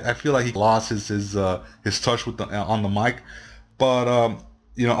kind of I feel like he lost his touch with on the mic. But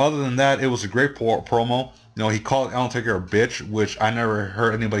other than that, it was a great promo. He called Undertaker a bitch, which I never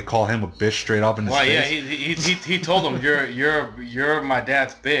heard anybody call him a bitch straight up in his face. Yeah, he told him you're my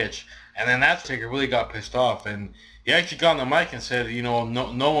dad's bitch. And then that Taker really got pissed off, and he actually got on the mic and said,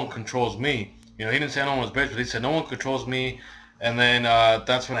 no one controls me. He didn't say no one was bitch, but he said no one controls me. And then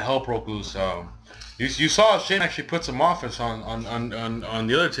that's when hell broke loose. You saw Shane actually put some offense on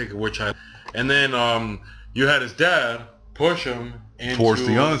the Undertaker, and then you had his dad push him towards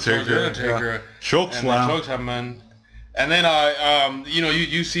the Undertaker, choke slam, and then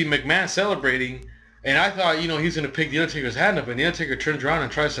you see McMahon celebrating. And I thought, he's going to pick the Undertaker's hand up, and the Undertaker turns around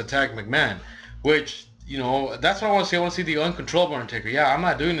and tries to attack McMahon, which, that's what I want to see. I want to see the uncontrollable Undertaker. Yeah, I'm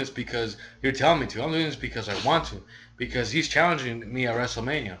not doing this because you're telling me to. I'm doing this because I want to, because he's challenging me at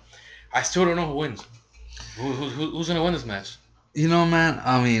WrestleMania. I still don't know who wins. Who's going to win this match? Man,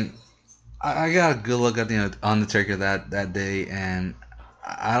 I mean, I got a good look at the Undertaker that day, and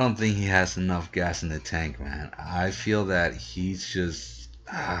I don't think he has enough gas in the tank, man. I feel that he's just,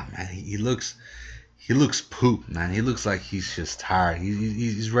 man, he looks poop, man. He looks like he's just tired.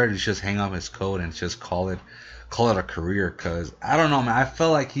 He's ready to just hang up his coat and just call it a career. Cause I don't know, man. I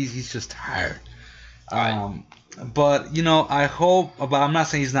feel like he's just tired. But I hope. But I'm not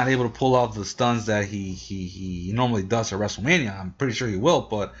saying he's not able to pull off the stunts that he normally does at WrestleMania. I'm pretty sure he will.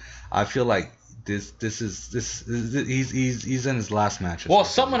 But I feel like he's in his last match. Well,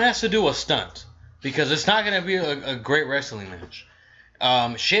 someone has to do a stunt, because it's not going to be a great wrestling match.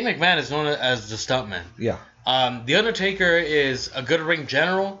 Shane McMahon is known as the stuntman. Yeah. The Undertaker is a good ring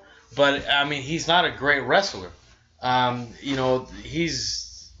general, but I mean, he's not a great wrestler.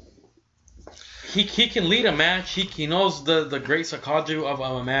 He can lead a match. He knows the great psychology of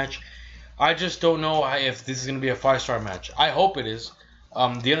a match. I just don't know if this is going to be a 5-star match. I hope it is.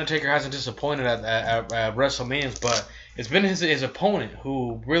 The Undertaker hasn't disappointed at WrestleManias, but it's been his opponent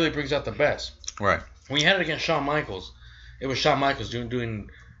who really brings out the best. Right. When he had it against Shawn Michaels, it was Shawn Michaels doing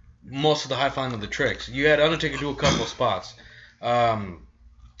most of the high flying of the tricks. You had Undertaker do a couple of spots.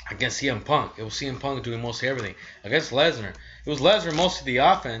 Against CM Punk, it was CM Punk doing mostly everything. Against Lesnar, it was Lesnar most of the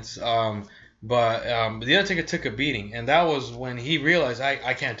offense. But the Undertaker took a beating, and that was when he realized,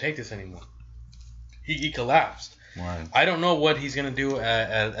 I can't take this anymore. He collapsed. Right. I don't know what he's gonna do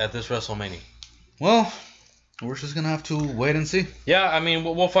at this WrestleMania. Well, we're just gonna have to wait and see. Yeah, I mean,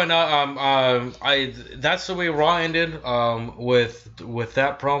 we'll find out. That's the way Raw ended. With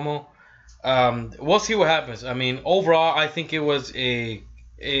that promo. We'll see what happens. I mean, overall, I think it was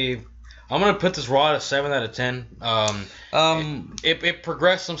I'm gonna put this Raw at a 7 out of 10. It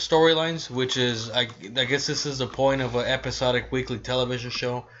progressed some storylines, which is I guess this is the point of an episodic weekly television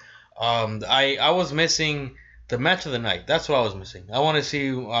show. I was missing the match of the night. That's what I was missing. I want to see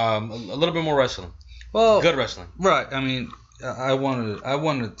a little bit more wrestling. Well, good wrestling. Right. I mean, I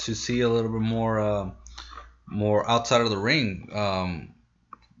wanted to see a little bit more outside of the ring.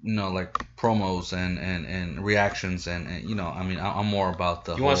 Like promos and reactions and I mean, I'm more about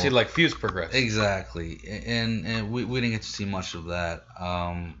the. You want to see like feuds progress. Exactly, and we didn't get to see much of that.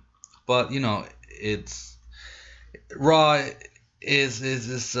 But it's Raw is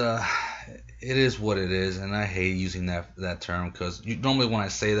it is what it is, and I hate using that term because normally when I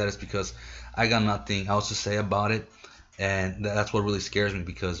say that it's because I got nothing else to say about it, and that's what really scares me,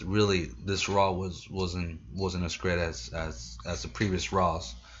 because really this Raw wasn't as great as the previous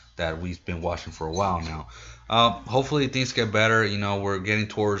Raws that we've been watching for a while now. Hopefully things get better. You know, we're getting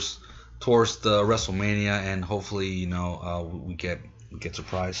towards the WrestleMania, and hopefully we get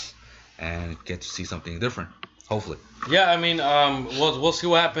surprised and get to see something different. Hopefully. Yeah, I mean, we'll see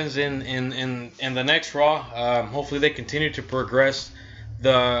what happens in the next Raw. Hopefully they continue to progress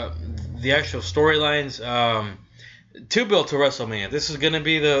the actual storylines to build to WrestleMania. This is going to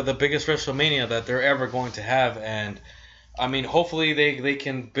be the biggest WrestleMania that they're ever going to have, and I mean, hopefully they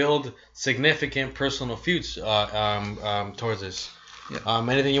can build significant personal feuds towards this. Yeah.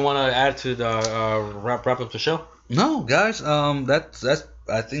 Anything you want to add to the wrap up the show? No, guys. That's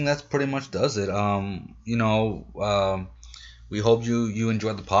I think that's pretty much does it. We hope you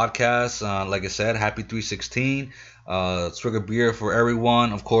enjoyed the podcast. Like I said, happy 316. Swig a beer for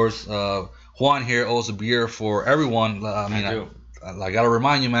everyone. Of course, Juan here owes a beer for everyone. I gotta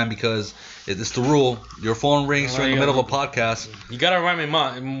remind you, man, because it's the rule. Your phone rings during the middle of a podcast. You gotta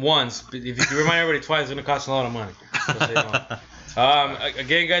remind me once. But if you remind everybody twice, it's gonna cost a lot of money.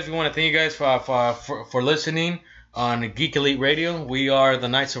 Again, guys, we want to thank you guys for listening on Geek Elite Radio. We are the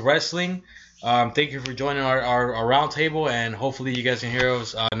Knights of Wrestling. Thank you for joining our round table, and hopefully you guys can hear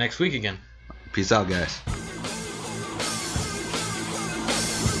us next week again. Peace out, guys.